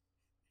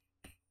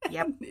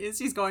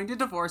 Izzy's going to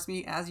divorce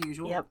me, as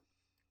usual. Yep.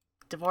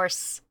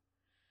 Divorce.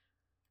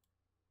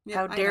 Yep,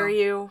 How dare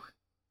you?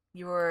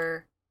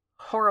 You're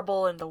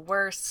horrible and the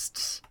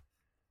worst.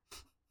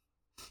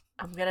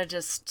 I'm gonna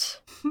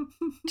just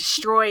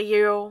destroy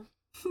you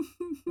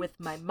with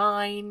my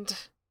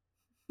mind.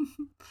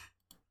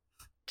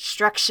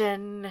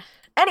 Destruction.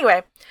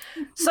 Anyway,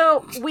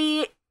 so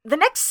the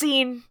next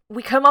scene,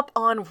 we come up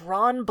on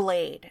Ron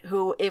Blade,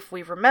 who, if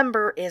we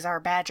remember, is our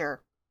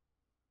badger.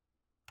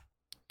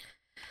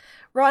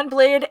 Ron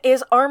Blade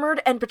is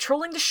armored and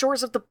patrolling the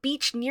shores of the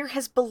beach near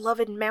his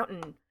beloved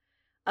mountain.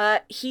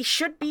 He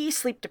should be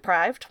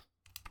sleep-deprived,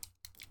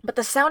 but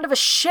the sound of a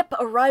ship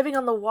arriving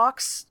on the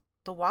walks...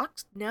 The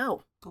walks?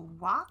 No. The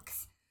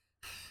walks?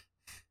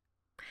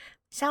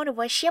 Sound of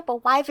a ship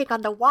arriving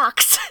on the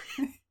walks.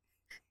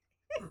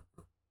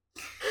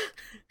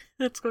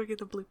 That's going in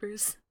the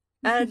bloopers.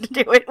 I had to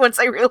do it once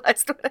I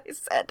realized what I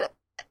said.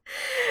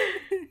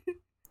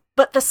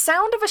 But the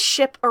sound of a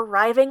ship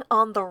arriving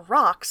on the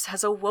rocks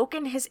has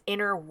awoken his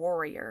inner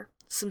warrior.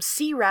 Some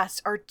sea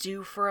rats are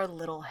due for a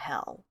little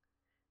hell.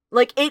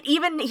 Like,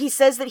 he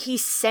says that he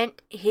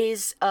sent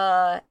his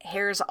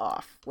hairs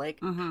off. Like,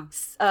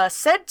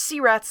 said sea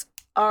rats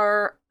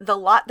are the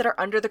lot that are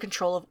under the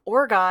control of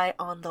Orgai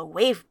on the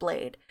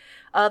Waveblade.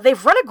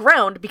 They've run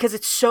aground because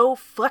it's so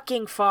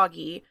fucking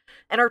foggy,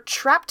 and are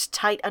trapped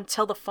tight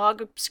until the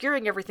fog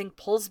obscuring everything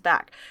pulls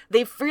back.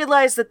 They've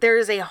realized that there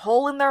is a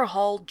hole in their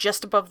hull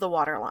just above the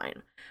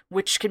waterline,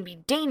 which can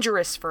be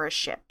dangerous for a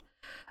ship.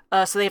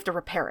 So they have to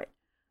repair it.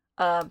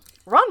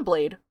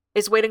 Ronblade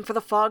is waiting for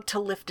the fog to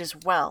lift as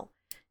well.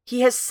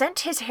 He has sent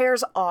his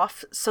hairs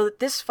off so that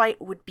this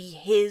fight would be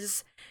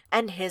his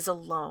and his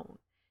alone.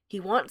 He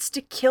wants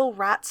to kill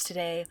rats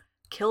today,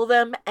 kill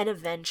them, and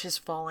avenge his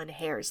fallen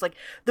hairs. Like,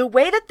 the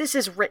way that this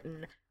is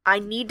written, I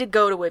need to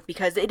go to it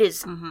because it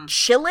is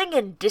chilling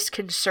and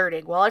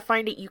disconcerting. While I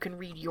find it, you can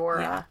read your...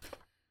 Yeah.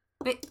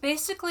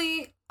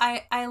 Basically,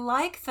 I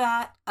like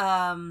that...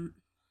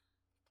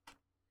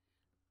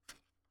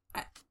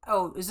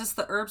 is this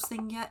the herbs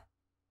thing yet?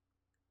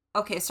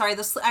 Okay, sorry.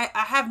 I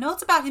have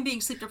notes about him being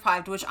sleep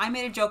deprived, which I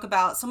made a joke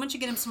about. Someone should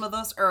get him some of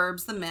those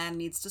herbs. The man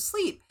needs to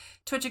sleep.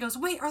 To which it goes,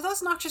 wait, are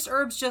those noxious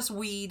herbs just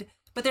weed?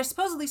 But they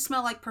supposedly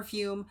smell like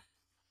perfume.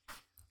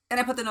 And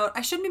I put the note,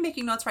 I shouldn't be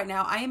making notes right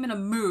now. I am in a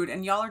mood,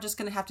 and y'all are just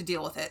going to have to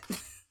deal with it.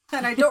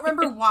 And I don't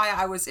remember why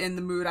I was in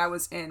the mood I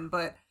was in,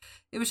 but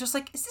it was just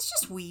like, is this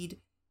just weed?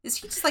 Is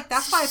he just like,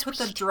 that's why I put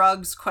the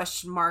drugs ?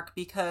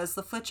 Because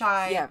the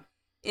Flitcheye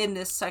in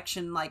this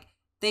section, like,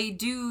 they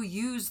do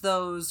use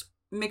those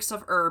mix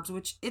of herbs,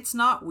 which it's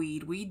not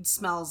weed. Weed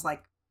smells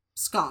like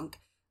skunk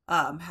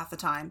half the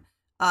time.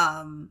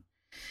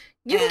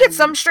 You can get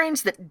some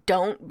strains that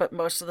don't, but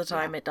most of the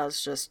time it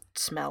does just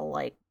smell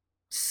like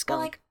skunk.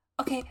 Well, like,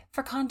 okay,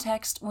 for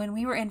context, when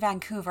we were in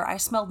Vancouver, I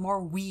smelled more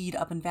weed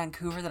up in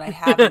Vancouver than I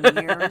have in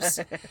years.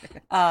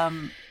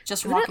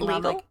 Just Isn't walking it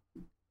around legal? like,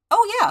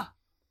 oh yeah.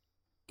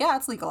 Yeah,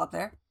 it's legal up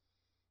there.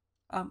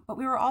 But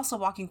we were also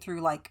walking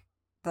through like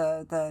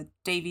the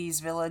Davies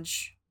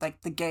Village,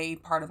 like the gay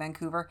part of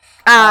Vancouver.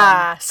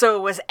 So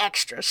it was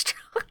extra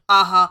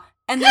strong.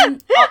 And then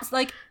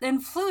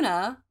then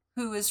Fluna,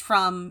 who is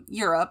from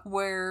Europe,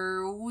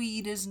 where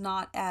weed is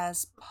not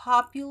as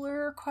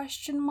popular,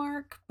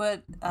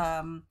 but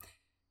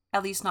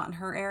at least not in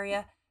her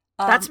area.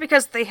 That's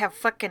because they have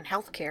fucking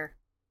healthcare.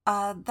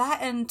 That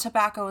and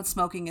tobacco and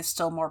smoking is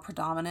still more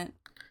predominant.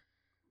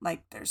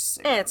 Like there's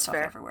it's stuff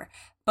fair. everywhere.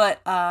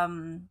 But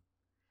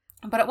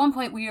at one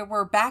point we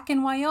were back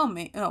in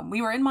Wyoming. No,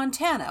 we were in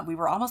Montana. We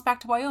were almost back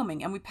to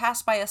Wyoming, and we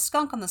passed by a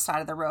skunk on the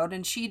side of the road,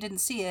 and she didn't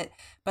see it,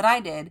 but I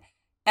did.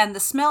 And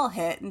the smell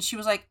hit, and she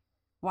was like,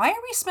 "Why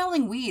are we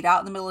smelling weed out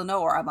in the middle of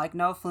nowhere?" I'm like,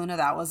 "No, Fluna,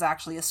 that was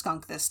actually a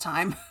skunk this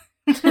time."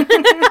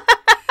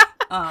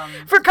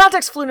 For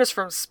context, Fluna's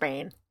from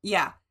Spain.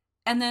 Yeah.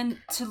 And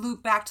then to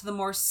loop back to the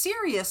more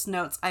serious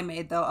notes I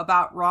made, though,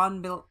 about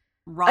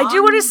I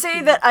do want to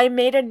say that I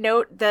made a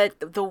note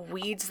that the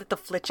weeds that the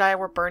Flitcheye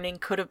were burning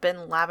could have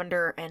been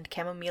lavender and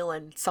chamomile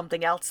and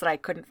something else that I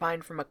couldn't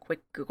find from a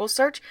quick Google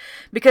search,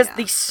 because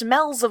the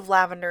smells of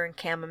lavender and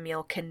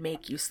chamomile can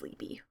make you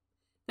sleepy.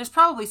 There's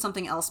probably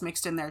something else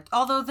mixed in there.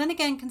 Although, then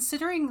again,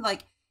 considering,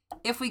 like,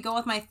 if we go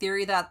with my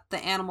theory that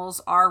the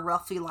animals are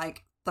roughly,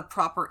 like, the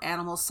proper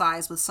animal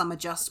size with some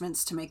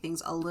adjustments to make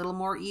things a little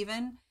more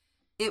even,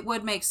 it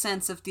would make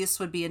sense if this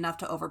would be enough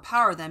to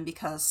overpower them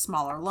because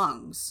smaller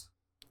lungs.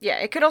 Yeah,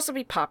 it could also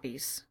be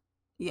poppies.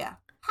 Yeah.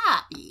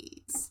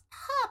 Poppies.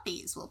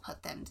 Poppies will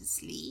put them to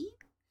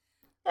sleep.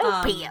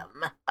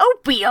 Opium.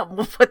 Opium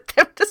will put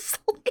them to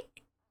sleep.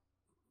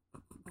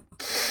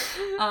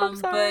 I'm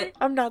sorry. But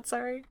I'm not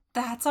sorry.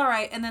 That's all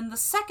right. And then the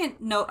second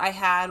note I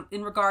had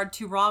in regard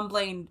to Ron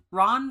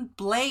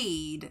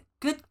Blade.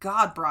 Good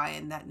God,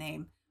 Brian, that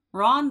name.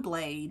 Ron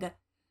Blade.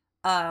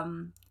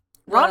 Ron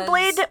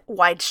Blade,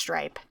 Wide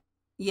Stripe.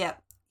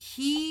 Yep.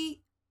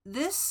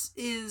 This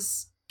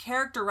is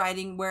character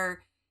writing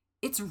where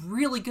it's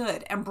really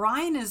good. And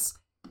Brian is,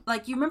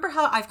 like, you remember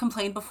how I've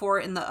complained before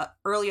in the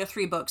earlier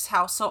 3 books,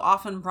 how so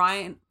often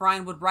Brian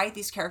would write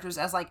these characters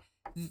as, like,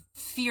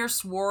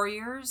 fierce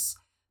warriors,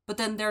 but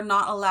then they're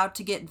not allowed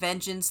to get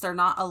vengeance. They're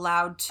not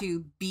allowed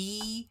to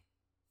be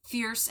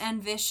fierce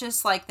and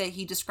vicious like that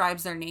he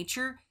describes their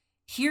nature.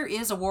 Here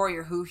is a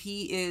warrior who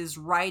he is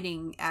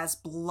writing as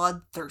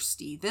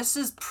bloodthirsty. This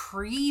is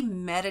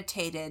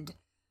premeditated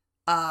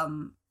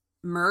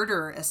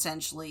murder,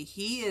 essentially.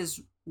 He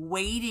is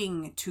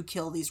waiting to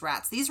kill these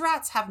rats. These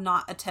rats have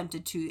not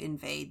attempted to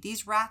invade.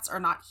 These rats are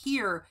not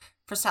here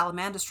for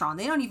Salamandastron.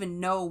 They don't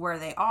even know where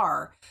they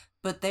are,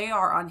 but they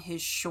are on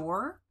his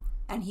shore,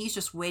 and he's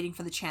just waiting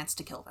for the chance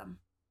to kill them.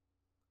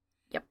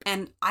 Yep.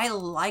 And I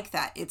like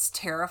that. It's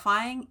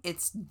terrifying,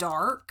 it's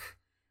dark,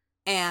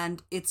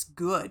 and it's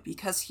good,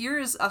 because here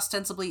is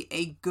ostensibly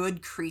a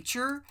good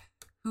creature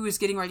who is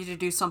getting ready to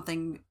do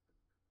something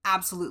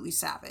absolutely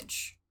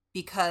savage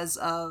because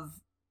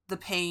of the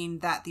pain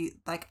that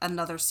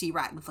another sea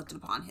rat inflicted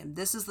upon him.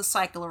 This is the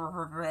cycle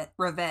of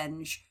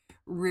revenge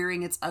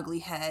rearing its ugly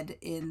head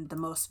in the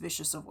most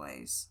vicious of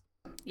ways.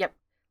 Yep.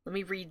 Let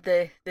me read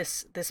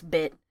this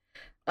bit.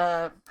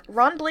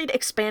 Ron Blade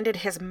expanded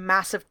his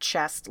massive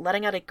chest,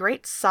 letting out a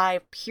great sigh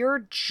of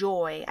pure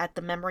joy at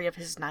the memory of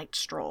his night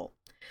stroll.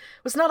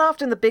 was not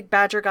often the big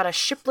badger got a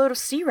shipload of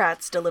sea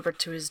rats delivered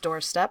to his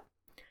doorstep.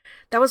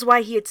 That was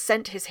why he had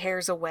sent his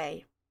hares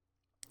away.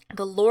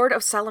 The Lord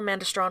of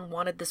Salamandastron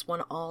wanted this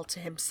one all to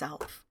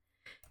himself.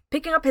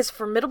 Picking up his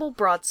formidable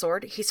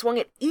broadsword, he swung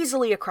it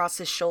easily across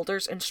his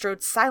shoulders and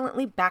strode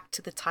silently back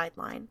to the tide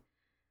line.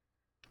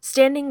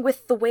 Standing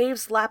with the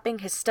waves lapping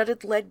his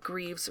studded leg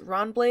greaves,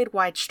 Ronblade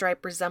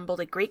Widestripe resembled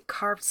a great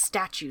carved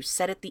statue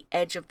set at the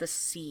edge of the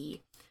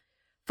sea.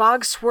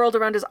 Fog swirled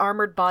around his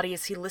armored body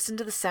as he listened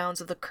to the sounds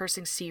of the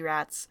cursing sea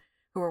rats,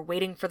 who were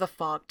waiting for the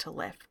fog to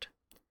lift.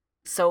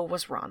 So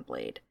was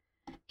Ronblade.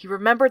 He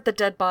remembered the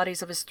dead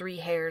bodies of his 3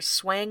 hares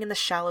swaying in the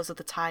shallows of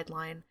the tide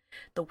line,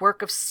 the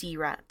work of sea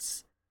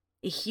rats.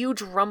 A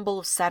huge rumble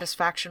of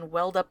satisfaction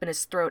welled up in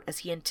his throat as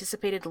he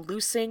anticipated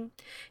loosing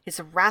his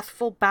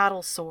wrathful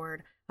battle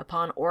sword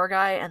upon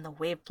Orgai and the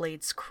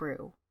Waveblade's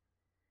crew.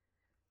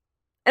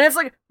 And it's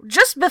like,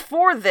 just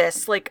before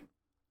this, like,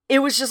 it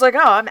was just like, oh,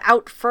 I'm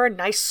out for a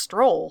nice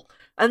stroll.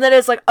 And then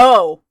it's like,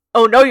 oh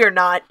no you're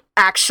not,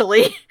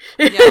 actually.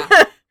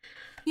 Yeah.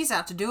 He's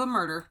out to do a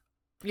murder.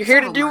 You're here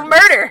to do a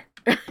murder.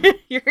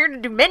 You're here to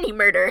do many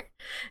murder.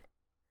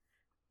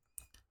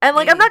 And,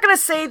 like, I'm not gonna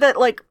say that,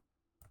 like,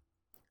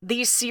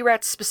 these sea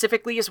rats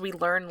specifically, as we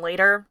learn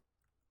later,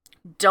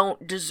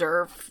 don't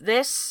deserve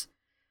this.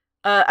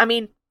 I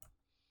mean...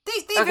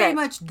 They very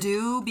much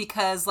do,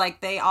 because,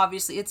 like, they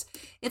obviously...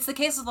 It's the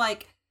case of,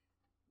 like,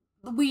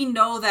 we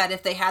know that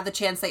if they had the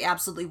chance, they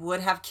absolutely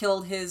would have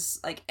killed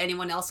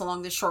anyone else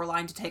along the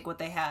shoreline to take what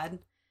they had.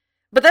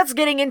 But that's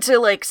getting into,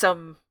 like,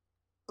 some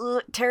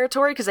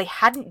territory, because they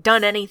hadn't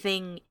done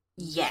anything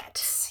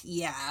yet.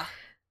 Yeah.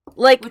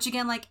 Like... Which,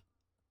 again, like...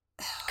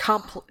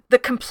 the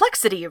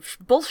complexity of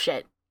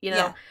bullshit, you know?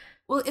 Yeah.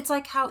 Well, it's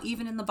like how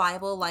even in the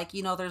Bible, like,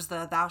 you know, there's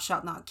the thou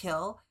shalt not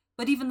kill.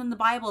 But even in the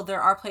Bible,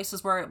 there are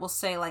places where it will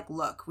say, like,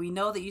 look, we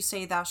know that you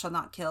say thou shalt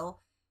not kill,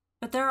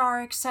 but there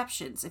are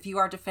exceptions. If you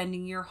are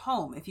defending your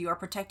home, if you are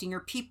protecting your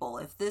people,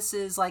 if this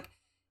is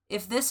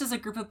a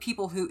group of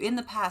people who in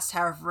the past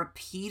have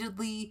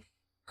repeatedly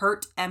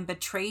hurt and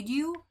betrayed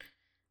you,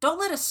 don't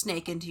let a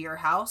snake into your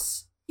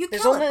house. You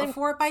kill it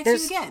before it bites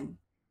you again.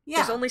 Yeah.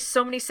 There's only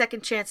so many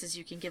second chances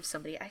you can give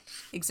somebody.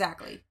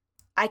 Exactly.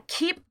 I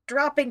keep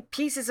dropping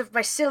pieces of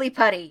my silly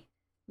putty.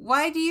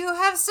 Why do you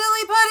have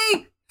silly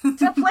putty?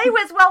 To play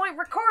with while we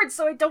record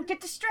so I don't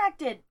get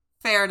distracted.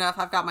 Fair enough.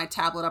 I've got my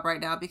tablet up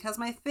right now because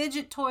my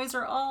fidget toys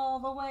are all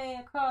the way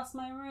across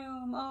my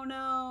room. Oh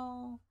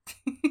no.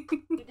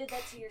 You did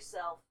that to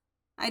yourself.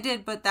 I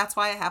did, but that's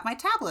why I have my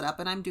tablet up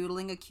and I'm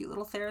doodling a cute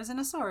little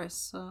Therizinosaurus,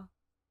 so...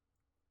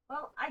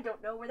 Well, I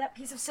don't know where that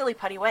piece of silly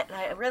putty went, and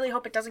I really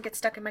hope it doesn't get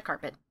stuck in my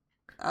carpet.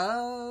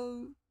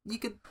 You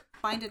could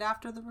find it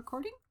after the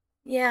recording?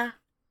 Yeah.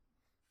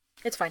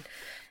 It's fine.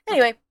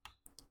 Anyway,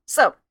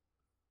 so,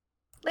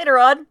 later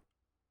on,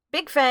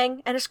 Big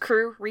Fang and his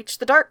crew reach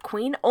the Dark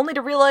Queen, only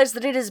to realize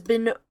that it has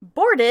been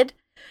boarded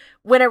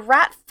when a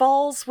rat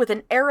falls with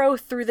an arrow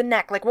through the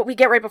neck. Like, what we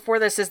get right before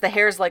this is the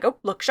hare's like, oh,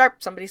 look sharp,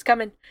 somebody's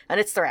coming, and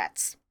it's the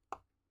rats.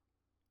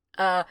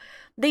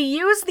 They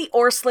use the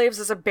oar slaves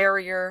as a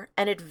barrier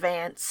and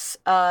advance.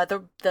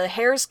 The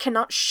hares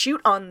cannot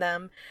shoot on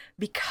them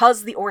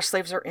because the oar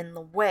slaves are in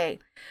the way.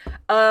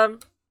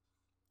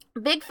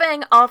 Big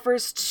Fang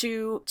offers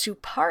to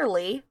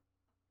parley.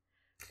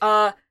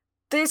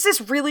 This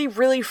is really,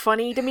 really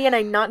funny to me, and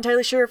I'm not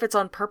entirely sure if it's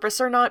on purpose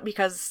or not,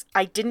 because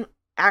I didn't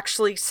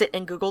actually sit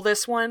and Google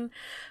this one.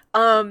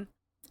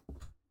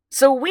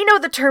 So we know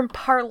the term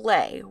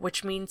parlay,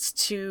 which means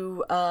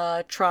to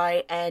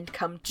try and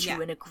come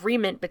to an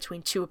agreement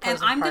between two opposing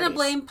parties. And I'm going to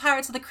blame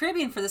Pirates of the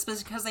Caribbean for this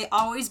because they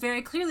always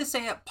very clearly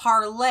say it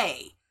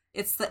parlay.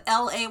 It's the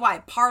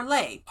L-A-Y,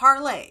 parlay.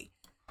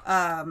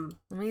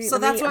 So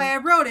that's why I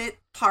wrote it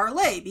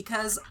parlay,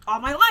 because all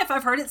my life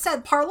I've heard it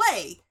said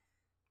parlay.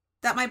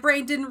 That my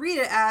brain didn't read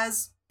it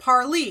as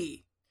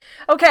parley.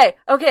 Okay,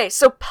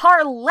 so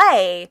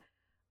parlay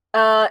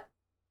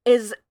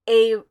is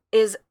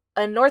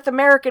a North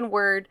American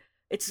word.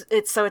 It's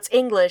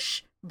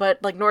English,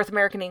 but like North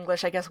American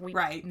English, I guess we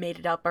made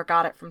it up or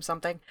got it from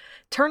something.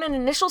 Turn an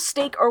initial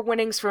stake or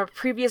winnings from a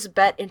previous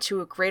bet into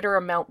a greater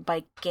amount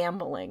by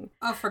gambling.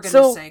 Oh, for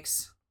goodness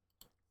sakes.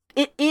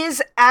 It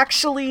is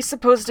actually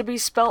supposed to be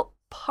spelt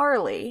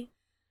parley.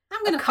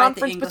 I'm going to fight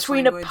the English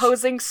between language.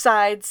 Opposing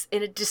sides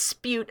in a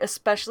dispute,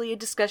 especially a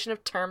discussion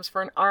of terms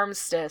for an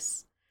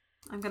armistice.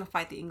 I'm going to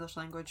fight the English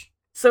language.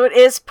 So it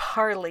is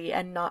parley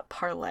and not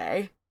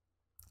parlay.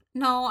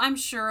 No, I'm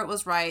sure it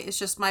was right. It's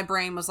just my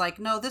brain was like,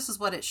 no, this is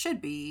what it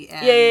should be.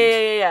 And...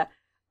 Yeah.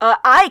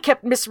 I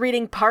kept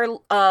misreading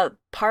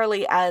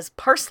parley as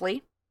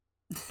parsley.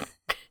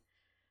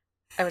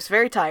 I was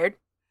very tired.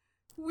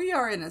 We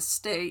are in a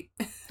state.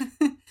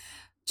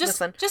 Just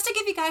to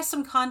give you guys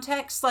some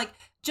context, like,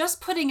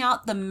 just putting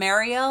out the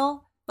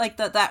Mariel, like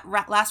that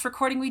last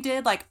recording we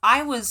did, like,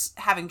 I was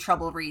having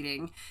trouble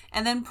reading.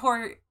 And then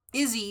poor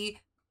Izzy,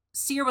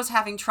 Seer was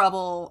having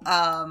trouble,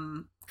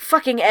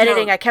 fucking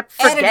editing, I kept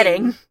forgetting.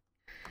 Editing.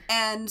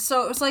 And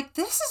so it was like,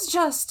 this is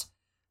just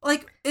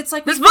Like, it's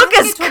like... This book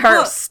is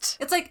cursed.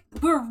 It's like,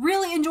 we're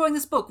really enjoying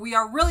this book. We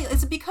are really...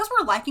 Is it because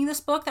we're liking this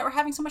book that we're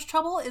having so much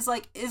trouble? Is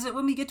it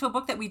when we get to a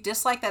book that we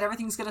dislike that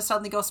everything's going to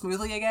suddenly go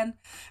smoothly again?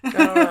 I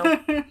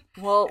don't know.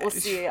 Well, we'll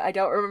see. I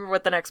don't remember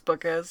what the next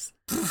book is.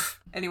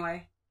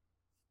 Anyway.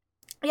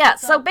 Yeah,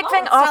 so Big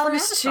Fang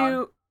offers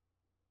to...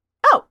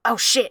 Oh,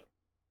 shit.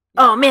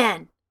 Yeah. Oh,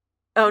 man.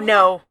 Oh,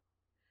 no.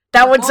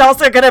 That one's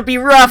also going to be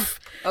rough.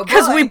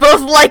 Because we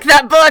both like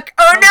that book.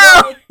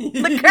 Oh no!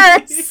 The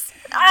curse!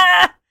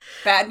 Ah!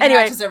 Bad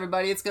matches,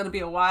 everybody. It's going to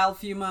be a wild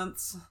few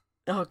months.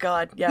 Oh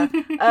god, yeah.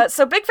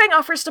 So Big Fang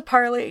offers to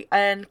parley,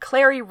 and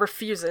Clary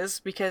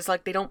refuses, because,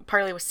 like, they don't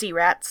parley with sea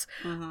rats.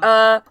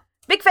 Mm-hmm.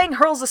 Big Fang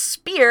hurls a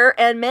spear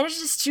and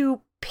manages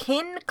to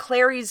pin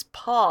Clary's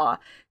paw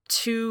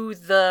to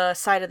the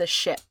side of the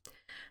ship.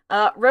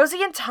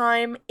 Rosie and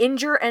Time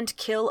injure and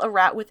kill a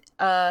rat with,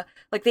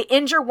 they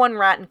injure one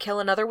rat and kill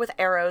another with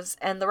arrows,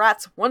 and the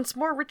rats once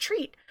more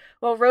retreat,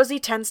 while Rosie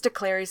tends to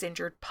Clary's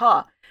injured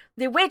paw.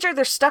 They wager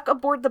they're stuck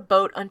aboard the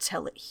boat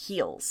until it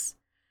heals.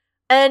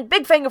 And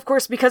Big Fang, of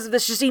course, because of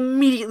this, just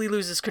immediately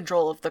loses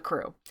control of the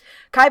crew.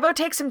 Kaibo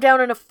takes him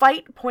down in a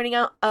fight, pointing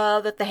out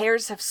that the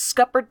hares have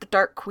scuppered the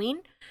Dark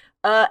Queen.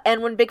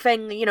 And when Big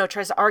Fang,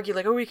 tries to argue,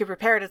 like, oh, we could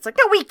repair it, it's like,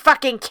 no, we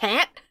fucking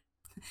can't!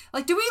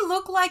 Like, do we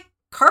look like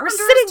carpenters?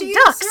 We're sitting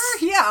ducks!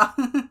 Sir? Yeah.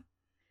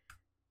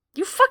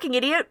 You fucking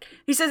idiot!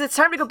 He says it's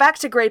time to go back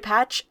to Grey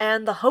Patch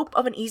and the hope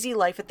of an easy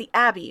life at the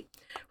Abbey.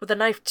 With a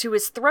knife to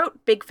his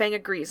throat, Big Fang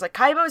agrees. Like,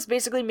 Kaibo has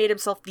basically made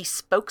himself the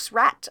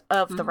spokes-rat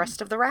of the rest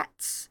of the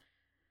rats.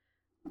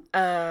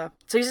 So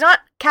he's not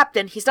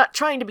captain. He's not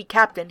trying to be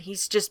captain.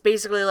 He's just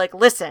basically like,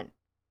 listen.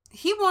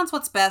 He wants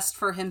what's best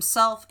for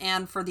himself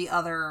and for the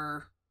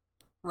other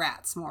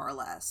rats, more or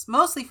less.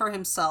 Mostly for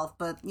himself,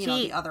 but,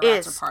 the other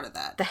rats are part of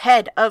that. The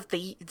head of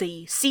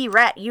the Sea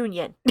Rat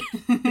Union.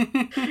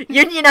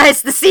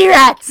 Unionize the Sea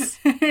Rats!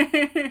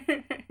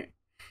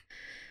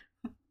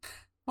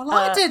 Well,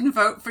 I didn't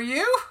vote for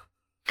you.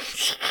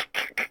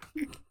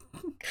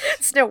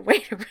 It's no way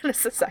to run a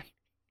society.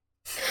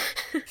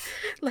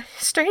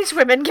 Strange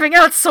women giving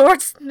out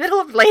swords in the middle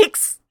of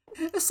lakes.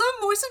 If some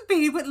moistened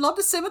bee would love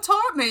to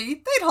scimitar me,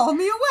 they'd haul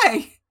me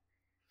away.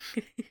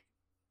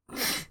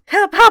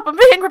 Help, I'm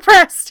being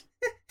repressed.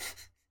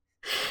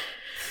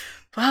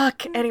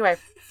 Fuck. Anyway,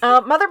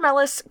 Mother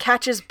Melis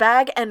catches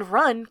Bag and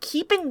Run,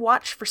 keeping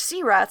watch for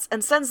sea rats,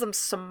 and sends them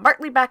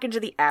smartly back into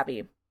the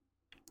Abbey.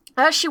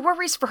 She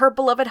worries for her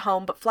beloved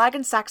home, but Flag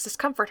and Saxus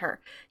comfort her.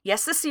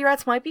 Yes, the sea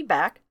rats might be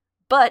back,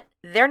 but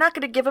they're not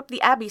going to give up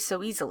the Abbey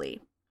so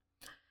easily.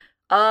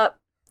 And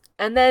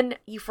then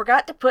you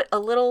forgot to put a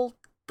little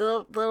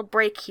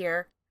break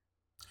here.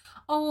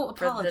 Oh,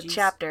 apologies. For the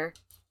chapter.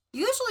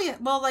 Usually,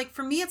 well, like,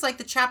 for me, it's like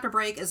the chapter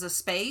break is a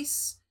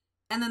space,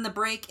 and then the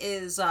break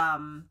is,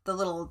 the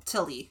little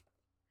tilde.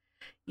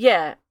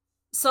 Yeah.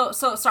 So,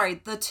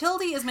 sorry, the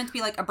tilde is meant to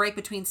be like a break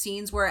between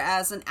scenes,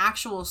 whereas an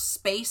actual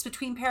space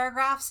between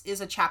paragraphs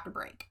is a chapter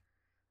break.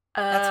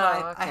 That's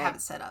why I have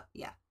it set up,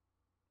 yeah.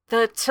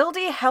 The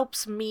tilde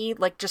helps me,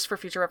 like, just for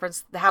future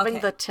reference, having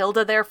the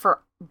tilde there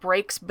for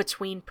breaks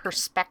between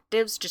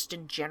perspectives, just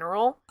in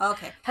general,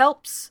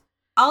 helps.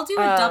 I'll do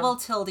a double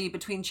tilde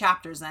between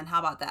chapters then, how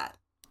about that?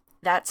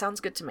 That sounds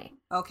good to me.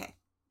 Okay.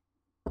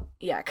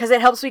 Yeah, because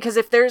it helps me, because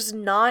if there's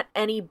not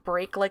any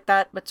break like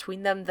that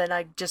between them, then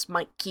I just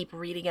might keep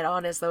reading it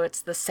on as though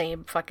it's the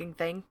same fucking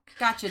thing.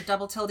 Gotcha,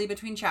 double tilde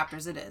between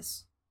chapters it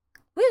is.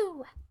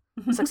 Woo!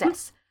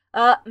 Success.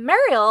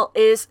 Mariel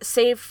is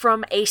saved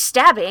from a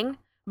stabbing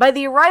by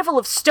the arrival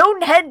of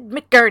Stonehead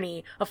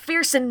McGurney, a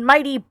fierce and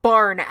mighty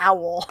barn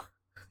owl.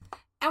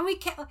 And we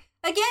can't...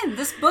 Again,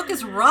 this book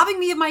is robbing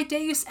me of my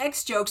Deus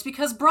Ex jokes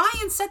because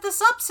Brian set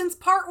this up since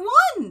part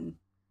 1!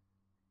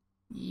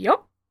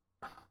 Yup.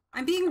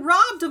 I'm being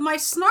robbed of my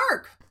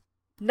snark.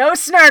 No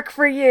snark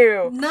for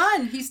you.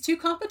 None. He's too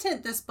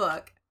competent, this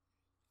book.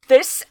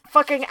 This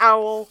fucking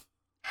owl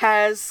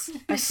has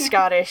a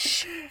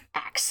Scottish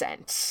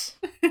accent.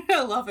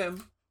 I love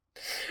him.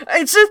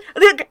 It's just,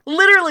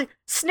 literally,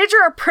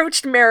 Snidger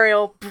approached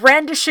Mariel,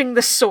 brandishing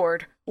the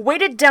sword.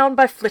 Weighted down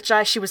by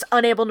Flitcheye, she was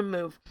unable to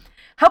move.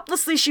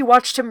 Helplessly, she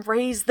watched him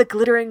raise the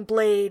glittering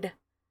blade.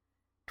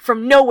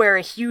 From nowhere,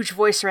 a huge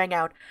voice rang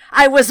out.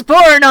 I was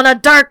born on a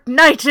dark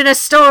night in a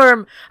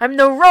storm. I'm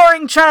the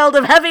roaring child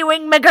of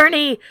Heavywing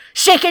McGurney.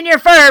 Shaking your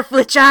fur,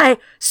 Flitcheye.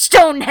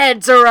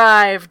 Stonehead's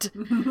arrived.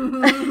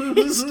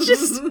 He's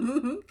just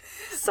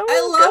so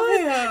I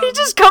love him. He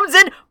just comes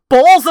in,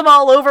 bowls them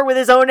all over with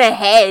his own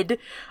head.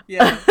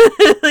 Yeah.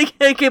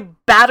 like a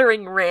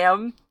battering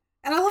ram.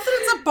 And I love that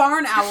it's a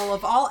barn owl.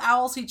 Of all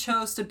owls he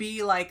chose to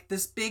be like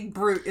this big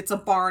brute, it's a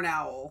barn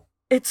owl.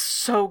 It's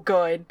so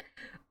good.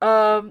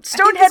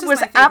 Stonehead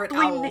was aptly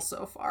owl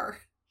so far.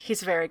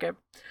 He's very good.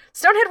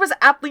 Stonehead was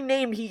aptly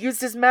named. He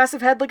used his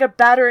massive head like a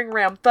battering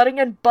ram, thudding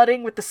and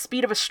butting with the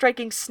speed of a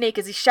striking snake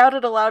as he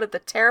shouted aloud at the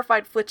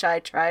terrified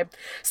Flitcheye tribe.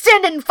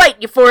 "Stand and fight,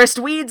 you forest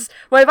weeds!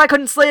 Why, if I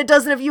couldn't slay a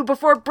dozen of you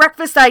before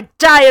breakfast, I'd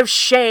die of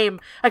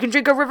shame! I can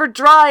drink a river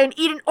dry and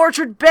eat an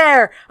orchard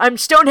bare! I'm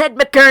Stonehead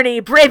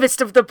McGurney,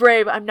 bravest of the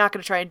brave!" I'm not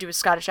going to try and do a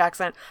Scottish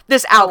accent.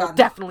 This owl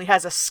definitely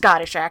has a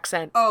Scottish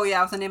accent. Oh,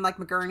 yeah, with a name like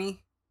McGurney.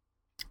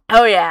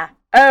 Oh, yeah.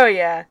 Oh,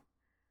 yeah.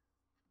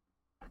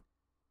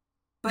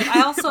 But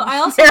I also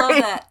love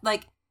that,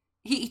 like,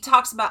 he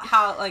talks about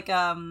how, like,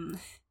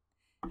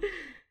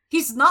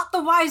 he's not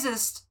the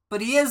wisest, but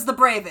he is the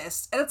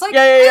bravest. And it's like,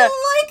 I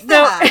like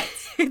that.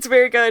 No, it's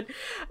very good.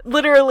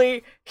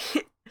 Literally,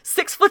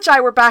 6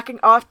 Flitcheye were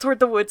backing off toward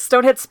the woods.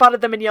 Stonehead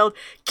spotted them and yelled,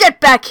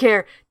 "Get back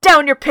here!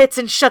 Down your pits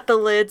and shut the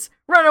lids!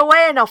 Run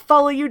away and I'll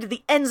follow you to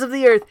the ends of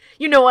the earth!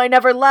 You know I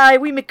never lie,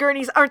 we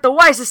McGurneys aren't the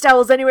wisest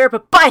owls anywhere,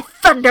 but by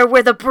thunder,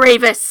 we're the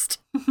bravest!"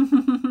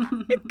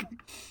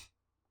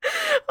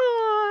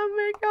 Oh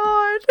my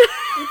god.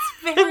 It's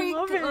very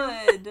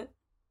good. Him.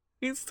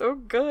 He's so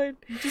good.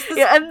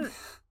 And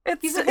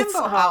he's a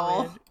himbo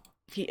owl.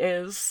 He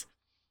is.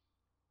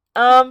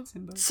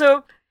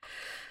 So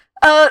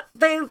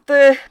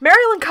the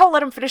Mariel and Co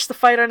let him finish the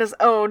fight on his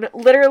own.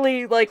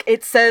 Literally, like,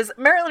 it says,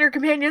 Mariel and her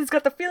companions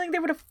got the feeling they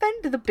would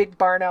offend the big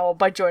barn owl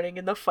by joining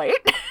in the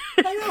fight.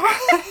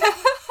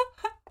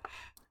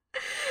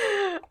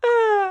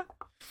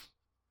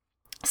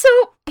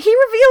 So he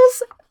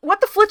reveals what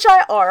the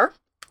Flitcheye are.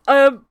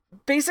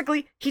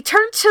 Basically, he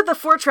turned to the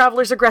 4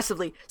 travelers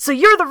aggressively. "So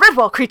you're the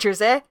Redwall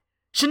creatures, eh?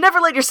 Should never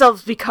let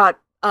yourselves be caught,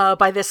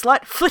 by this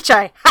lot.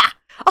 Flitcheye, ha!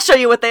 I'll show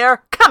you what they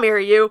are. Come here,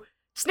 you."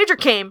 Snidger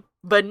came,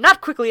 but not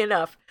quickly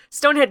enough.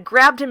 Stonehead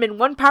grabbed him in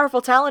one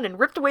powerful talon and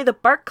ripped away the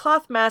bark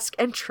cloth mask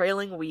and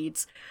trailing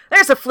weeds.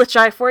 "There's a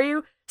Flitcheye for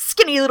you.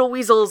 Skinny little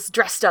weasels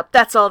dressed up,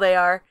 that's all they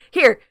are.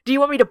 Here, do you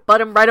want me to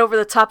butt 'em right over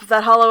the top of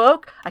that hollow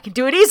oak? I can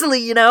do it easily,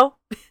 you know."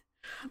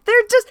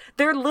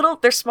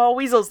 They're small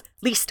weasels.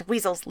 Least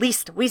weasels,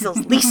 least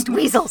weasels, least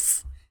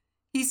weasels.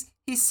 He's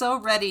so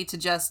ready to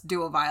just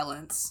do a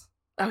violence.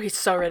 Oh, he's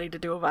so ready to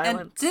do a violence.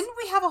 And didn't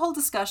we have a whole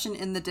discussion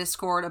in the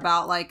Discord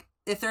about, like,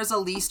 if there's a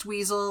least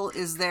weasel,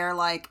 is there,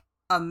 like,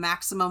 a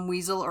maximum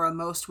weasel or a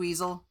most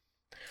weasel?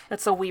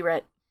 That's a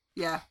Wearet.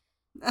 Yeah.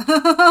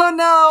 Oh,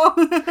 no!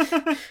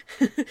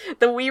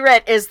 The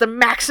Wearet is the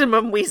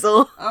maximum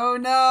weasel. Oh,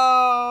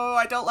 no!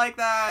 I don't like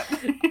that.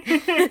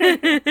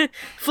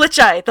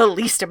 Flitcheye, the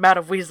least amount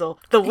of weasel.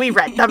 The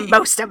Wearet, the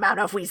most amount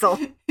of weasel.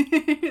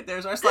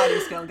 There's our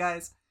sliding scale,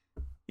 guys.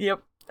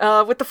 Yep.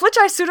 With the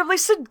Flitcheye suitably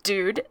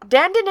subdued,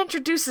 Dandin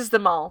introduces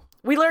them all.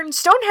 We learn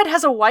Stonehead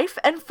has a wife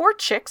and 4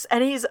 chicks,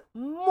 and he's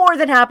more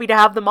than happy to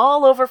have them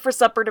all over for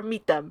supper to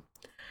meet them.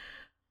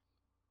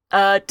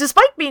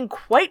 Despite being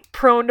quite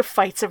prone to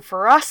fights and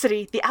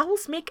ferocity, the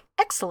owls make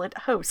excellent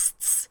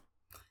hosts.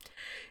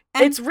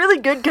 And it's really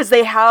good because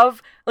they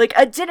have, like,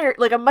 a dinner,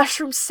 like a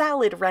mushroom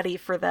salad ready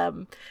for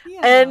them.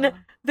 Yeah. And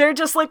they're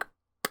just like,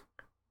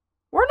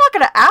 we're not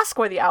going to ask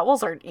why the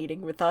owls aren't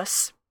eating with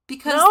us.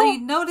 Because they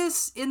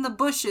notice in the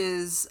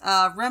bushes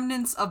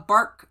remnants of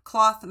bark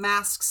cloth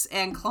masks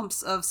and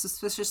clumps of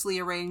suspiciously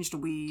arranged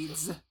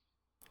weeds.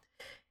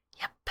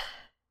 Yep.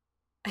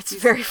 It's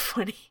very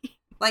funny.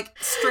 Like,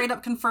 straight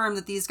up confirm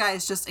that these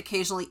guys just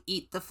occasionally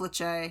eat the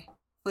Flitcheye.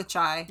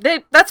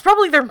 That's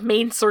probably their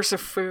main source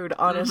of food,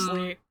 honestly.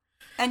 Mm-hmm.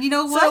 And you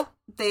know what?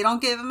 They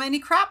don't give them any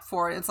crap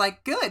for it. It's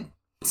like, good.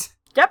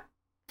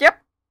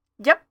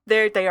 Yep.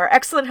 They are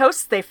excellent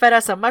hosts. They fed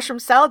us a mushroom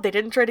salad. They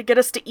didn't try to get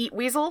us to eat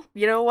Weasel.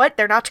 You know what?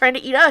 They're not trying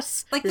to eat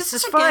us. Like, this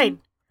is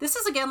fine. This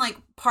is, again, like,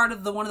 part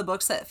of one of the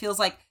books that feels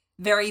like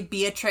very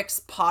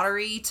Beatrix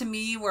Pottery to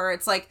me, where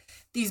it's like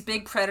these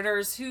big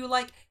predators who,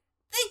 like,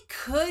 they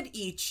could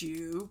eat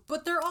you,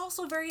 but they're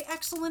also very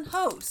excellent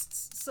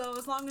hosts. So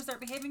as long as they're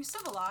behaving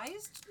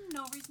civilized,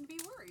 no reason to be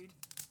worried.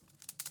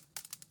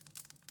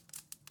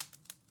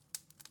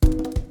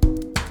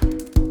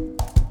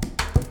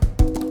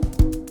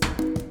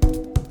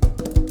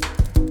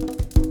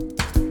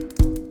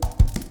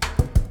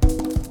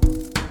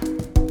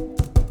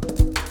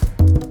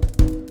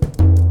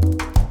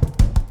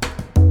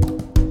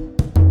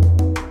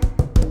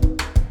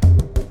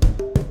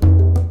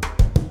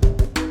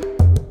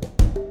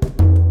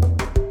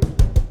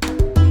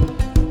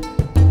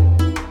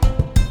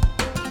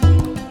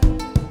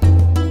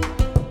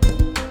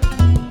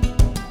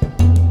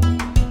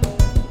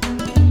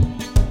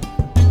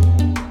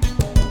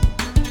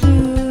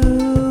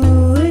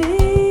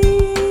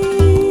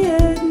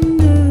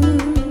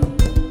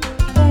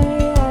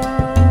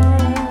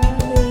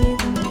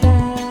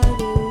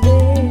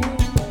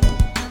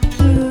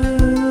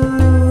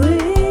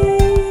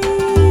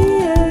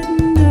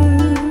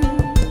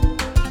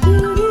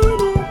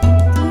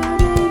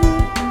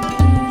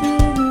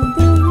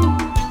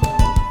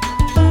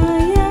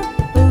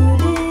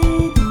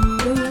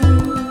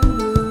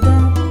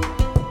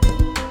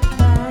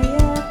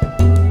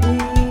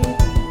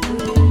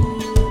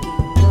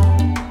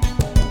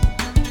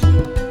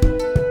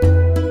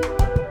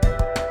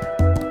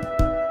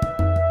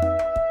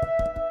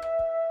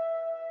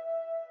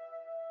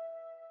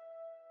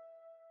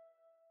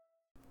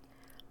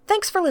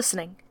 Thanks for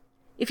listening.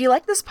 If you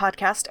like this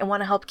podcast and want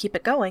to help keep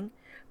it going,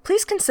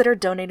 please consider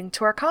donating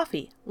to our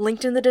coffee,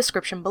 linked in the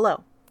description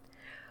below.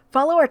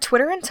 Follow our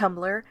Twitter and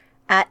Tumblr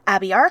at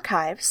Abbey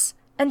Archives,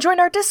 and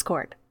join our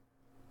Discord.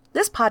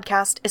 This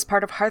podcast is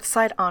part of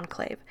Hearthside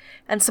Enclave,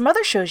 and some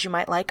other shows you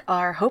might like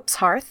are Hope's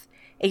Hearth,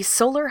 a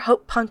solar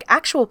hope punk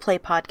actual play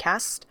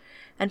podcast,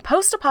 and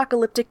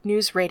Post-Apocalyptic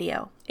News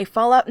Radio, a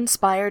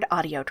Fallout-inspired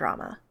audio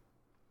drama.